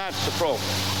 And that's the program.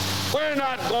 We're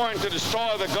not going to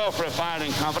destroy the Gulf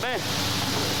Refining Company.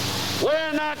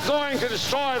 We're not going to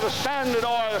destroy the Standard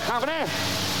Oil Company.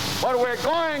 But we're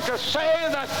going to say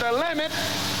that the limit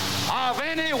of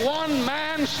any one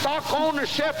man's stock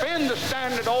ownership in the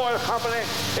Standard Oil Company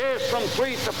is from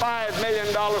 $3 to $5 million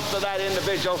to that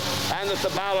individual, and that the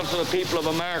balance of the people of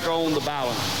America own the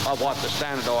balance of what the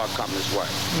Standard Oil Company is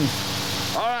worth.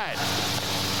 All right.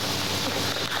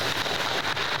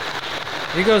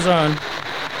 He goes on.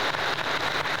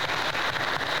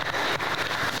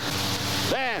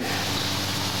 Then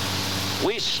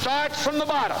we start from the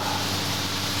bottom,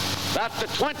 that the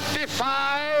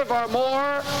 25 or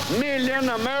more million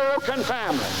American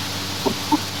families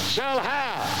shall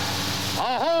have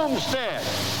a homestead,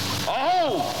 a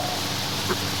home,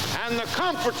 and the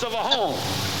comforts of a home,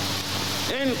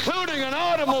 including an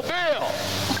automobile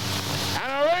and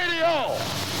a radio,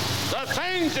 the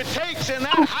things it takes in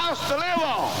that house to live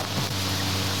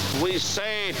on. We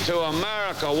say to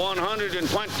America,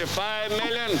 125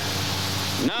 million,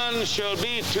 none shall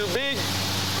be too big,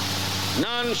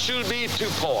 none shall be too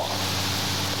poor,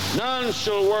 none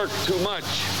shall work too much,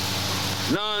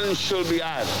 none shall be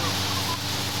idle.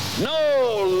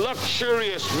 No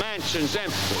luxurious mansions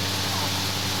empty,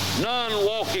 none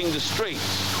walking the streets,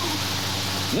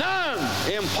 none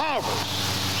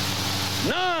impoverished,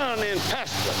 none in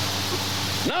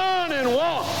pestilence, none in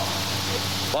want,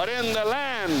 but in the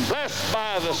land blessed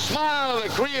by the smile of the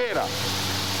Creator,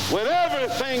 with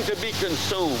everything to be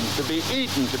consumed, to be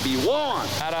eaten, to be worn,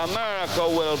 that America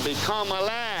will become a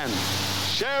land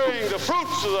sharing the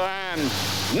fruits of the land,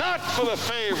 not for the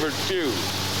favored few,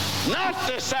 not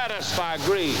to satisfy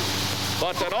greed,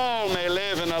 but that all may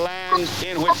live in a land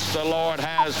in which the Lord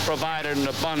has provided an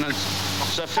abundance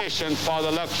sufficient for the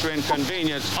luxury and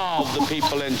convenience of the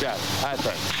people in general, I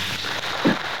think.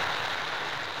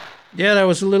 Yeah, that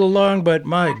was a little long, but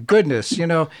my goodness,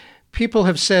 people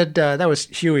have said that was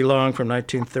Huey Long from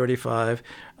 1935.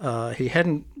 He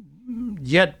hadn't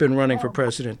yet been running for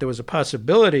president. There was a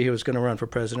possibility he was going to run for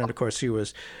president. Of course, he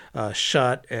was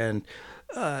shot and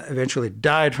eventually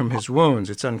died from his wounds.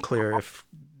 It's unclear if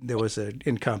there was an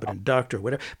incompetent doctor or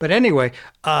whatever. But anyway,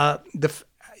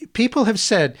 people have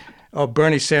said, oh,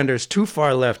 Bernie Sanders, too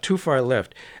far left, too far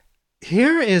left.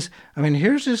 Here's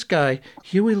this guy,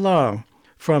 Huey Long,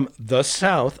 from the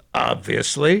South,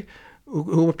 obviously,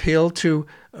 who appealed to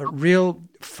real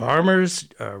farmers,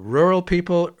 rural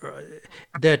people,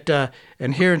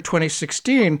 and here in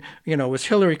 2016, was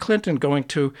Hillary Clinton going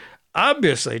to,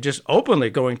 obviously, just openly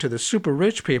going to the super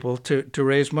rich people to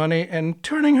raise money and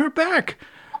turning her back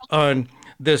on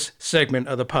this segment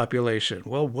of the population.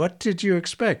 Well, what did you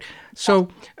expect? So,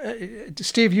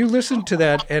 Steve, you listened to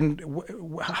that, and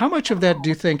how much of that do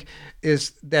you think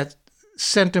is that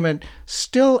sentiment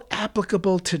still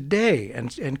applicable today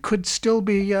and could still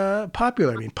be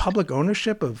popular? I mean, public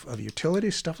ownership of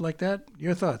utilities, stuff like that.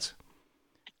 Your thoughts?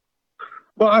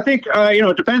 Well, I think,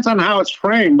 it depends on how it's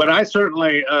framed, but I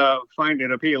certainly find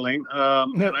it appealing.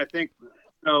 And I think,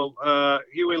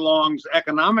 Huey Long's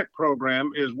economic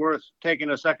program is worth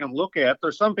taking a second look at.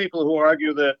 There's some people who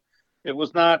argue that it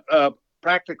was not,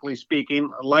 practically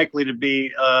speaking, likely to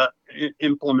be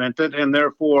implemented, and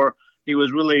therefore he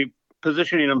was really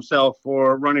positioning himself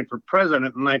for running for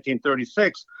president in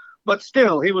 1936. But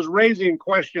still, he was raising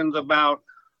questions about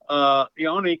the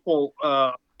unequal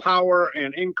power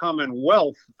and income and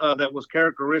wealth that was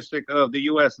characteristic of the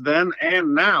U.S. then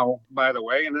and now, by the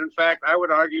way. And in fact, I would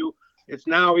argue it's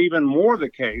now even more the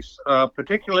case,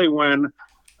 particularly when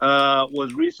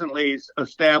was recently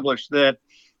established that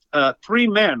three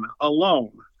men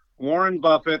alone, Warren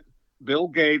Buffett, Bill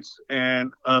Gates,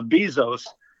 and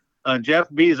Jeff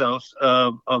Bezos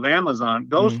of Amazon,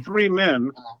 those three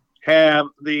men have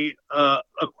the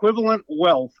equivalent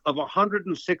wealth of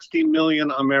 160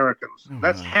 million Americans.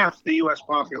 That's half the U.S.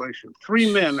 population.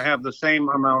 Three men have the same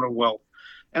amount of wealth.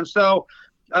 And so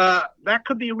that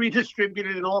could be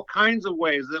redistributed in all kinds of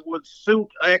ways that would suit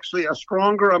actually a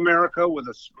stronger America with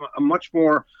a much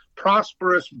more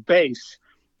prosperous base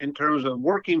in terms of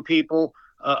working people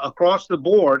across the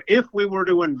board if we were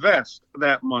to invest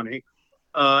that money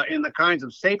in the kinds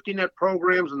of safety net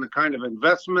programs and the kind of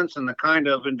investments and the kind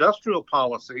of industrial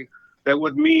policy that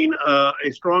would mean a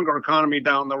stronger economy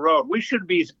down the road. We should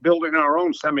be building our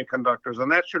own semiconductors,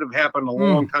 and that should have happened a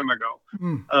long time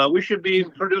ago. We should be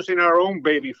producing our own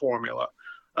baby formula.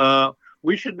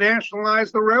 We should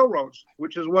nationalize the railroads,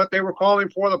 which is what they were calling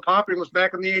for the populists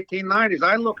back in the 1890s.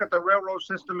 I look at the railroad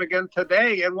system again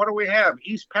today, and what do we have?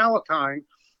 East Palatine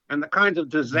and the kinds of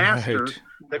disasters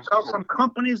that come from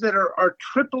companies that are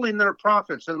tripling their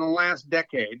profits in the last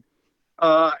decade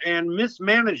and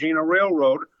mismanaging a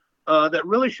railroad that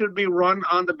really should be run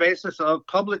on the basis of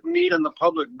public need and the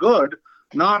public good,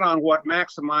 not on what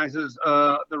maximizes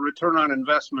the return on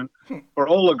investment for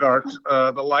oligarchs,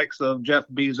 the likes of Jeff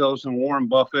Bezos and Warren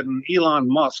Buffett and Elon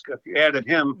Musk. If you added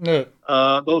him,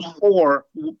 those four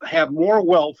have more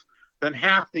wealth than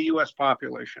half the U.S.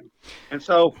 population. And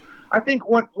so I think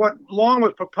what Long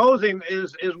was proposing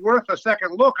is worth a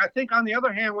second look. I think, on the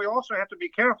other hand, we also have to be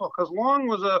careful because Long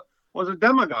was a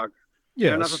demagogue,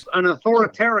 yes, and an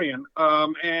authoritarian,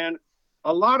 and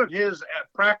a lot of his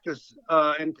practice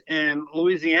in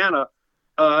Louisiana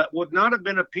would not have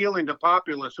been appealing to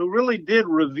populists who really did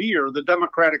revere the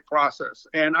democratic process,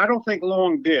 and I don't think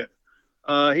Long did.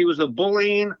 He was a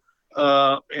bullying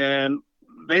and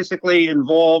basically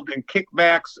involved in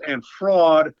kickbacks and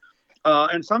fraud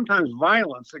and sometimes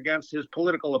violence against his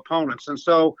political opponents. And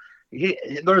so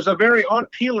there's a very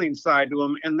unappealing side to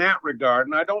him in that regard.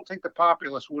 And I don't think the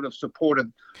populists would have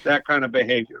supported that kind of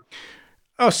behavior.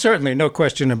 Oh, certainly, no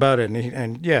question about it.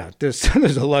 And yeah, there's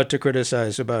a lot to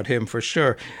criticize about him for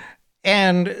sure.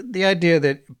 And the idea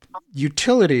that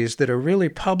utilities that are really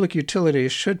public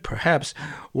utilities should perhaps,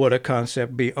 what a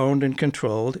concept, be owned and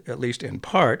controlled, at least in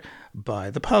part, by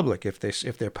the public. If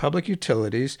they're public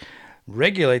utilities,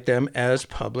 regulate them as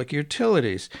public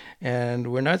utilities.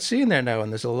 And we're not seeing that now,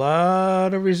 and there's a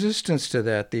lot of resistance to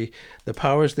that. The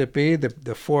powers that be,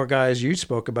 the four guys you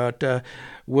spoke about,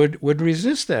 would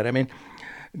resist that. I mean,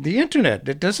 the internet,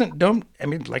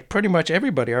 like pretty much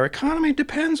everybody, our economy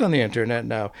depends on the internet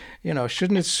now.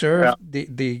 Shouldn't it serve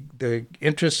the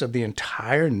interests of the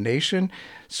entire nation?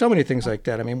 So many things like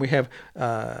that. I mean, we have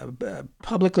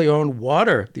publicly owned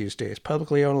water these days,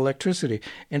 publicly owned electricity.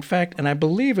 In fact, and I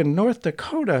believe in North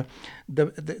Dakota,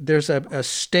 there's a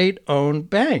state-owned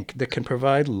bank that can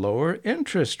provide lower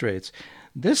interest rates.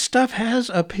 This stuff has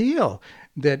appeal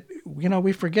that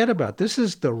we forget about. This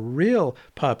is the real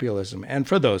populism. And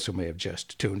for those who may have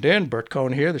just tuned in, Bert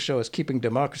Cohn here. The show is Keeping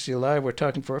Democracy Alive. We're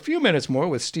talking for a few minutes more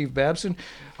with Steve Babson,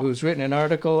 who's written an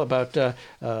article about a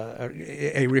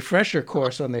refresher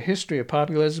course on the history of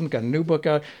populism. Got a new book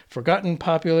out, Forgotten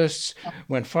Populists: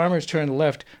 When Farmers Turned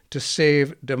Left to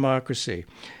Save Democracy.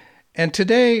 And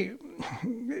today,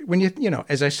 when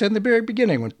as I said in the very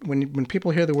beginning, when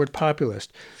people hear the word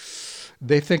populist,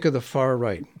 they think of the far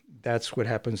right. That's what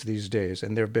happens these days.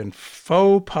 And there have been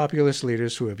faux populist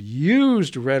leaders who have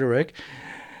used rhetoric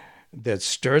that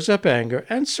stirs up anger,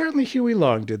 and certainly Huey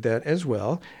Long did that as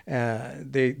well.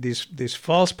 These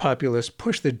false populists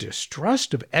push the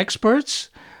distrust of experts.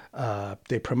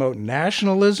 They promote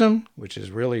nationalism, which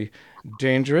is really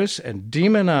dangerous, and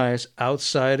demonize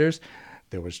outsiders.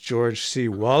 There was George C.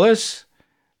 Wallace,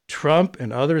 Trump,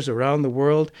 and others around the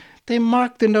world. They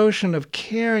mocked the notion of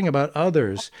caring about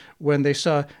others when they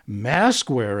saw mask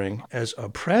wearing as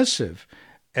oppressive,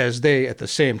 as they at the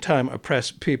same time oppress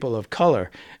people of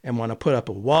color and want to put up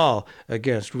a wall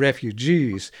against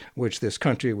refugees, which this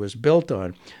country was built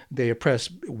on. They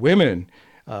oppress women,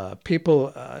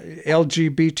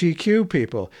 LGBTQ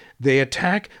people. They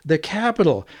attack the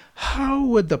Capitol. How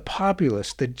would the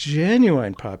populists, the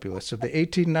genuine populists of the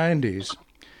 1890s,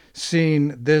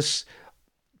 seen this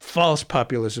false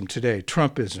populism today,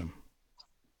 Trumpism?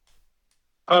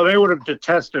 Oh, they would have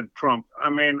detested Trump. I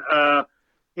mean,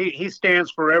 he stands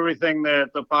for everything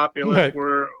that the populists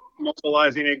were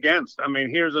mobilizing against. I mean,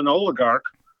 here's an oligarch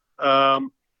among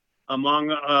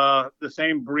the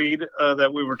same breed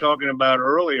that we were talking about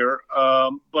earlier,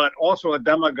 but also a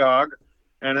demagogue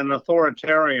and an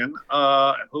authoritarian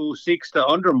who seeks to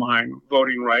undermine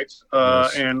voting rights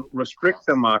and restrict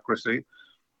democracy.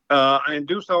 And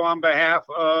do so on behalf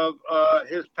of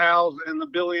his pals in the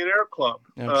billionaire club.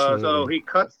 So he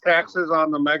cuts taxes on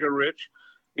the mega rich.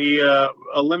 He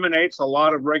eliminates a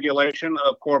lot of regulation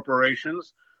of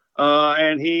corporations.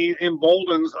 And he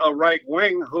emboldens a right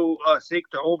wing who seek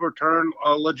to overturn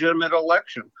a legitimate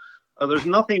election. There's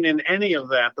nothing in any of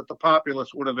that the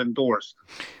populists would have endorsed.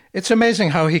 It's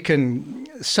amazing how he can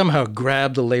somehow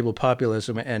grab the label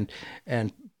populism and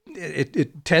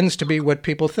it tends to be what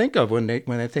people think of when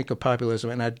they think of populism.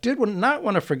 And I did not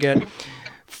want to forget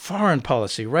foreign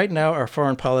policy. Right now, our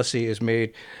foreign policy is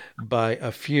made by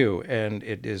a few, and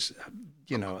it is,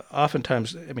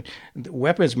 oftentimes,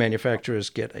 weapons manufacturers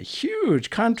get a huge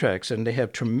contracts, and they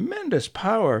have tremendous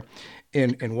power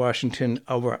in Washington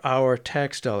over our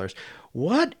tax dollars.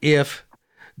 What if,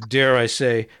 dare I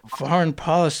say, foreign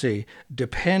policy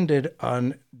depended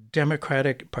on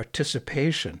democratic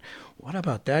participation? What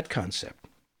about that concept?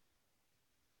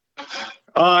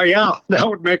 Yeah, that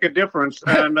would make a difference.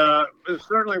 And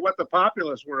certainly what the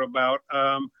populists were about.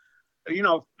 The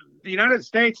United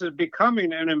States is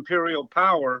becoming an imperial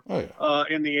power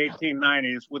in the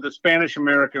 1890s with the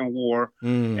Spanish-American War.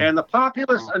 And the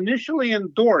populists initially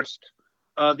endorsed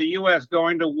the U.S.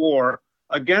 going to war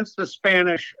against the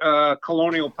Spanish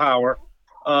colonial power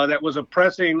that was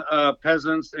oppressing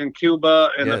peasants in Cuba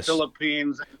and the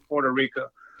Philippines and Puerto Rico.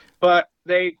 But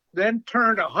they then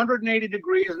turned 180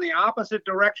 degrees in the opposite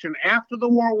direction after the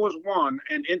war was won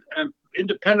and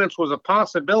independence was a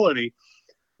possibility.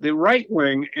 The right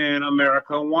wing in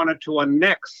America wanted to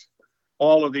annex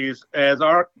all of these as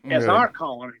our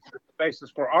colonies, the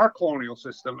basis for our colonial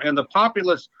system. And the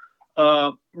populists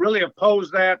really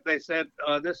opposed that. They said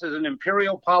this is an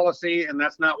imperial policy, and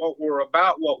that's not what we're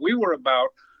about. What we were about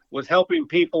was helping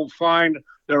people find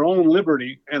their own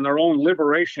liberty and their own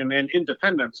liberation and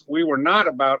independence. We were not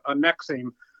about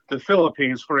annexing the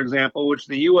Philippines, for example, which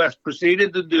the U.S.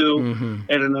 proceeded to do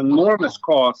at an enormous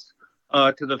cost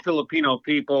to the Filipino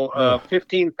people.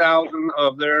 15,000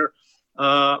 of their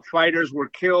fighters were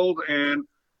killed, and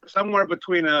somewhere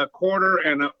between a quarter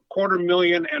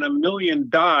million and 1 million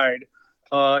died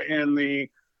in the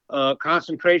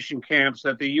concentration camps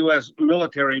that the U.S.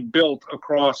 military built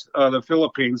across the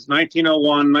Philippines,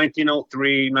 1901,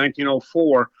 1903,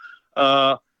 1904.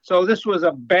 So this was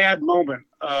a bad moment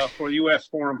for U.S.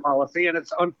 foreign policy, and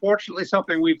it's unfortunately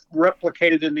something we've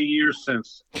replicated in the years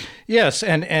since. Yes,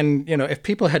 and if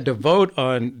people had to vote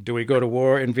on do we go to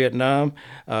war in Vietnam,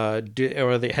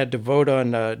 or they had to vote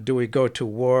on do we go to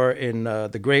war in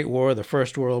the Great War, the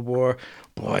First World War,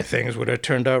 boy, things would have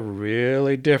turned out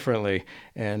really differently.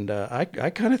 And I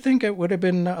kind of think it would have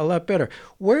been a lot better.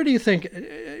 Where do you think?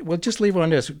 We'll just leave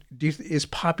on this. Is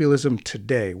populism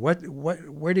today?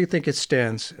 Where do you think it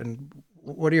stands? And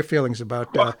what are your feelings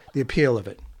about the appeal of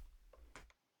it?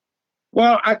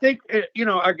 Well, I think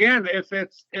again, if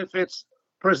it's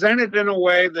presented in a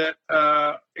way that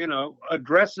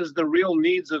addresses the real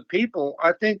needs of people,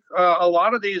 I think a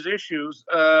lot of these issues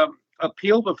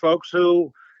appeal to folks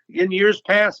who, in years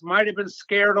past, might have been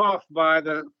scared off by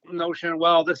the notion,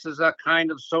 well, this is a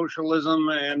kind of socialism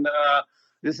and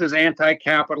this is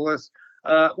anti-capitalist.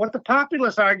 What the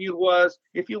populists argued was,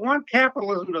 if you want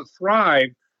capitalism to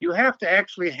thrive, you have to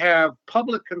actually have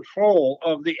public control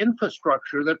of the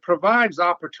infrastructure that provides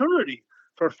opportunity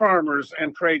for farmers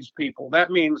and tradespeople. That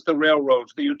means the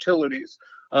railroads, the utilities,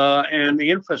 and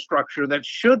the infrastructure that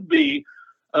should be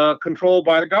controlled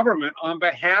by the government on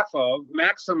behalf of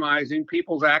maximizing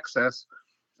people's access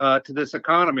to this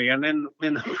economy. And then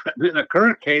in the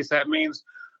current case, that means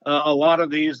a lot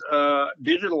of these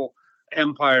digital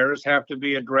empires have to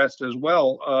be addressed as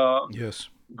well. Yes.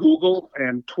 Google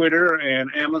and Twitter and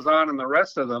Amazon and the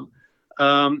rest of them.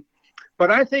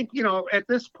 But I think, at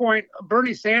this point,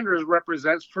 Bernie Sanders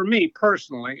represents, for me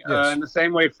personally, yes, in the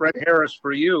same way Fred Harris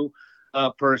for you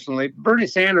personally, Bernie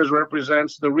Sanders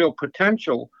represents the real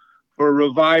potential for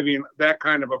reviving that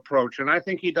kind of approach. And I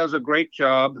think he does a great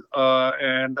job.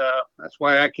 And that's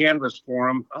why I canvassed for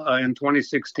him in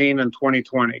 2016 and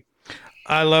 2020.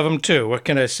 I love him too. What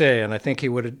can I say? And I think he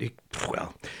would have,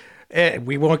 well,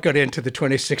 we won't get into the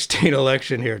 2016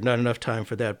 election here. Not enough time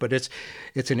for that. But it's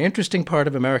an interesting part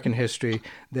of American history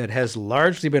that has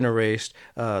largely been erased.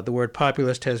 The word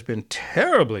populist has been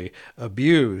terribly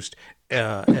abused.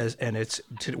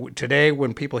 Today,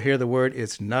 when people hear the word,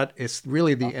 it's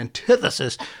really the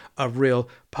antithesis of real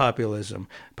populism.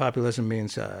 Populism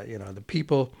means, the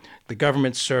people, the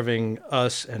government serving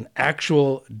us an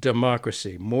actual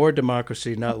democracy, more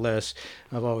democracy, not less.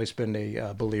 I've always been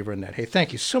a believer in that. Hey,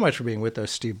 thank you so much for being with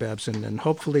us, Steve Babson, and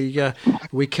hopefully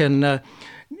we can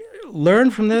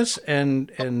learn from this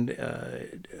and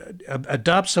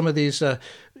adopt some of these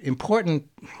important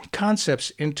concepts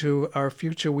into our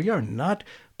future. We are not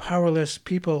powerless.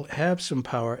 People have some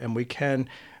power, and we can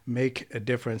make a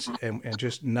difference and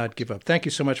just not give up. Thank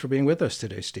you so much for being with us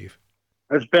today, Steve.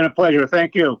 It's been a pleasure.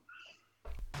 Thank you.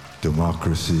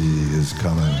 Democracy is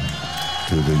coming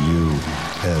to the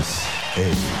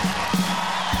USA.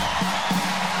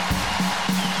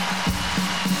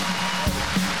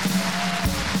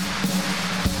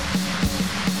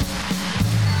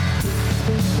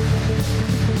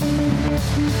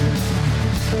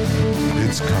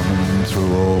 It's coming through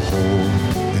a hole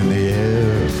in the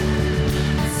air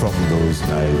from those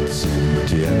nights in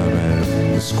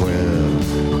Tiananmen Square.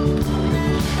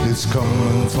 It's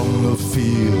coming from the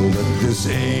feel that this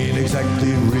ain't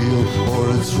exactly real, or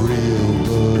it's real,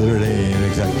 but it ain't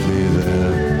exactly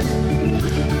there.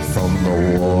 From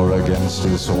the war against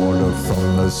disorder,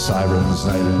 from the sirens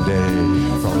night and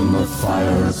day, from the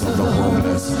fires of the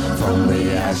homeless, from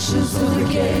the ashes of the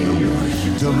gay,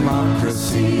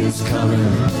 democracy is coming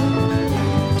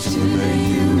to the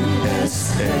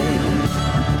USA.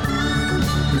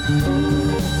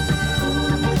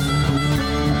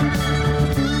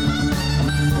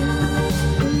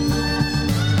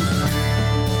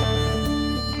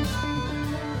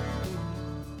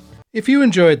 If you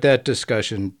enjoyed that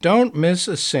discussion, don't miss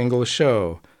a single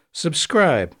show.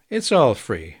 Subscribe. It's all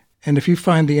free. And if you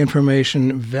find the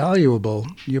information valuable,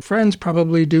 your friends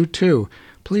probably do too.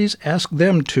 Please ask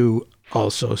them to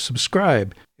also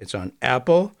subscribe. It's on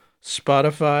Apple,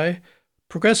 Spotify,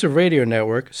 Progressive Radio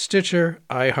Network, Stitcher,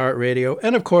 iHeartRadio,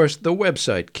 and of course the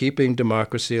website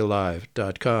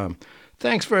keepingdemocracyalive.com.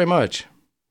 Thanks very much.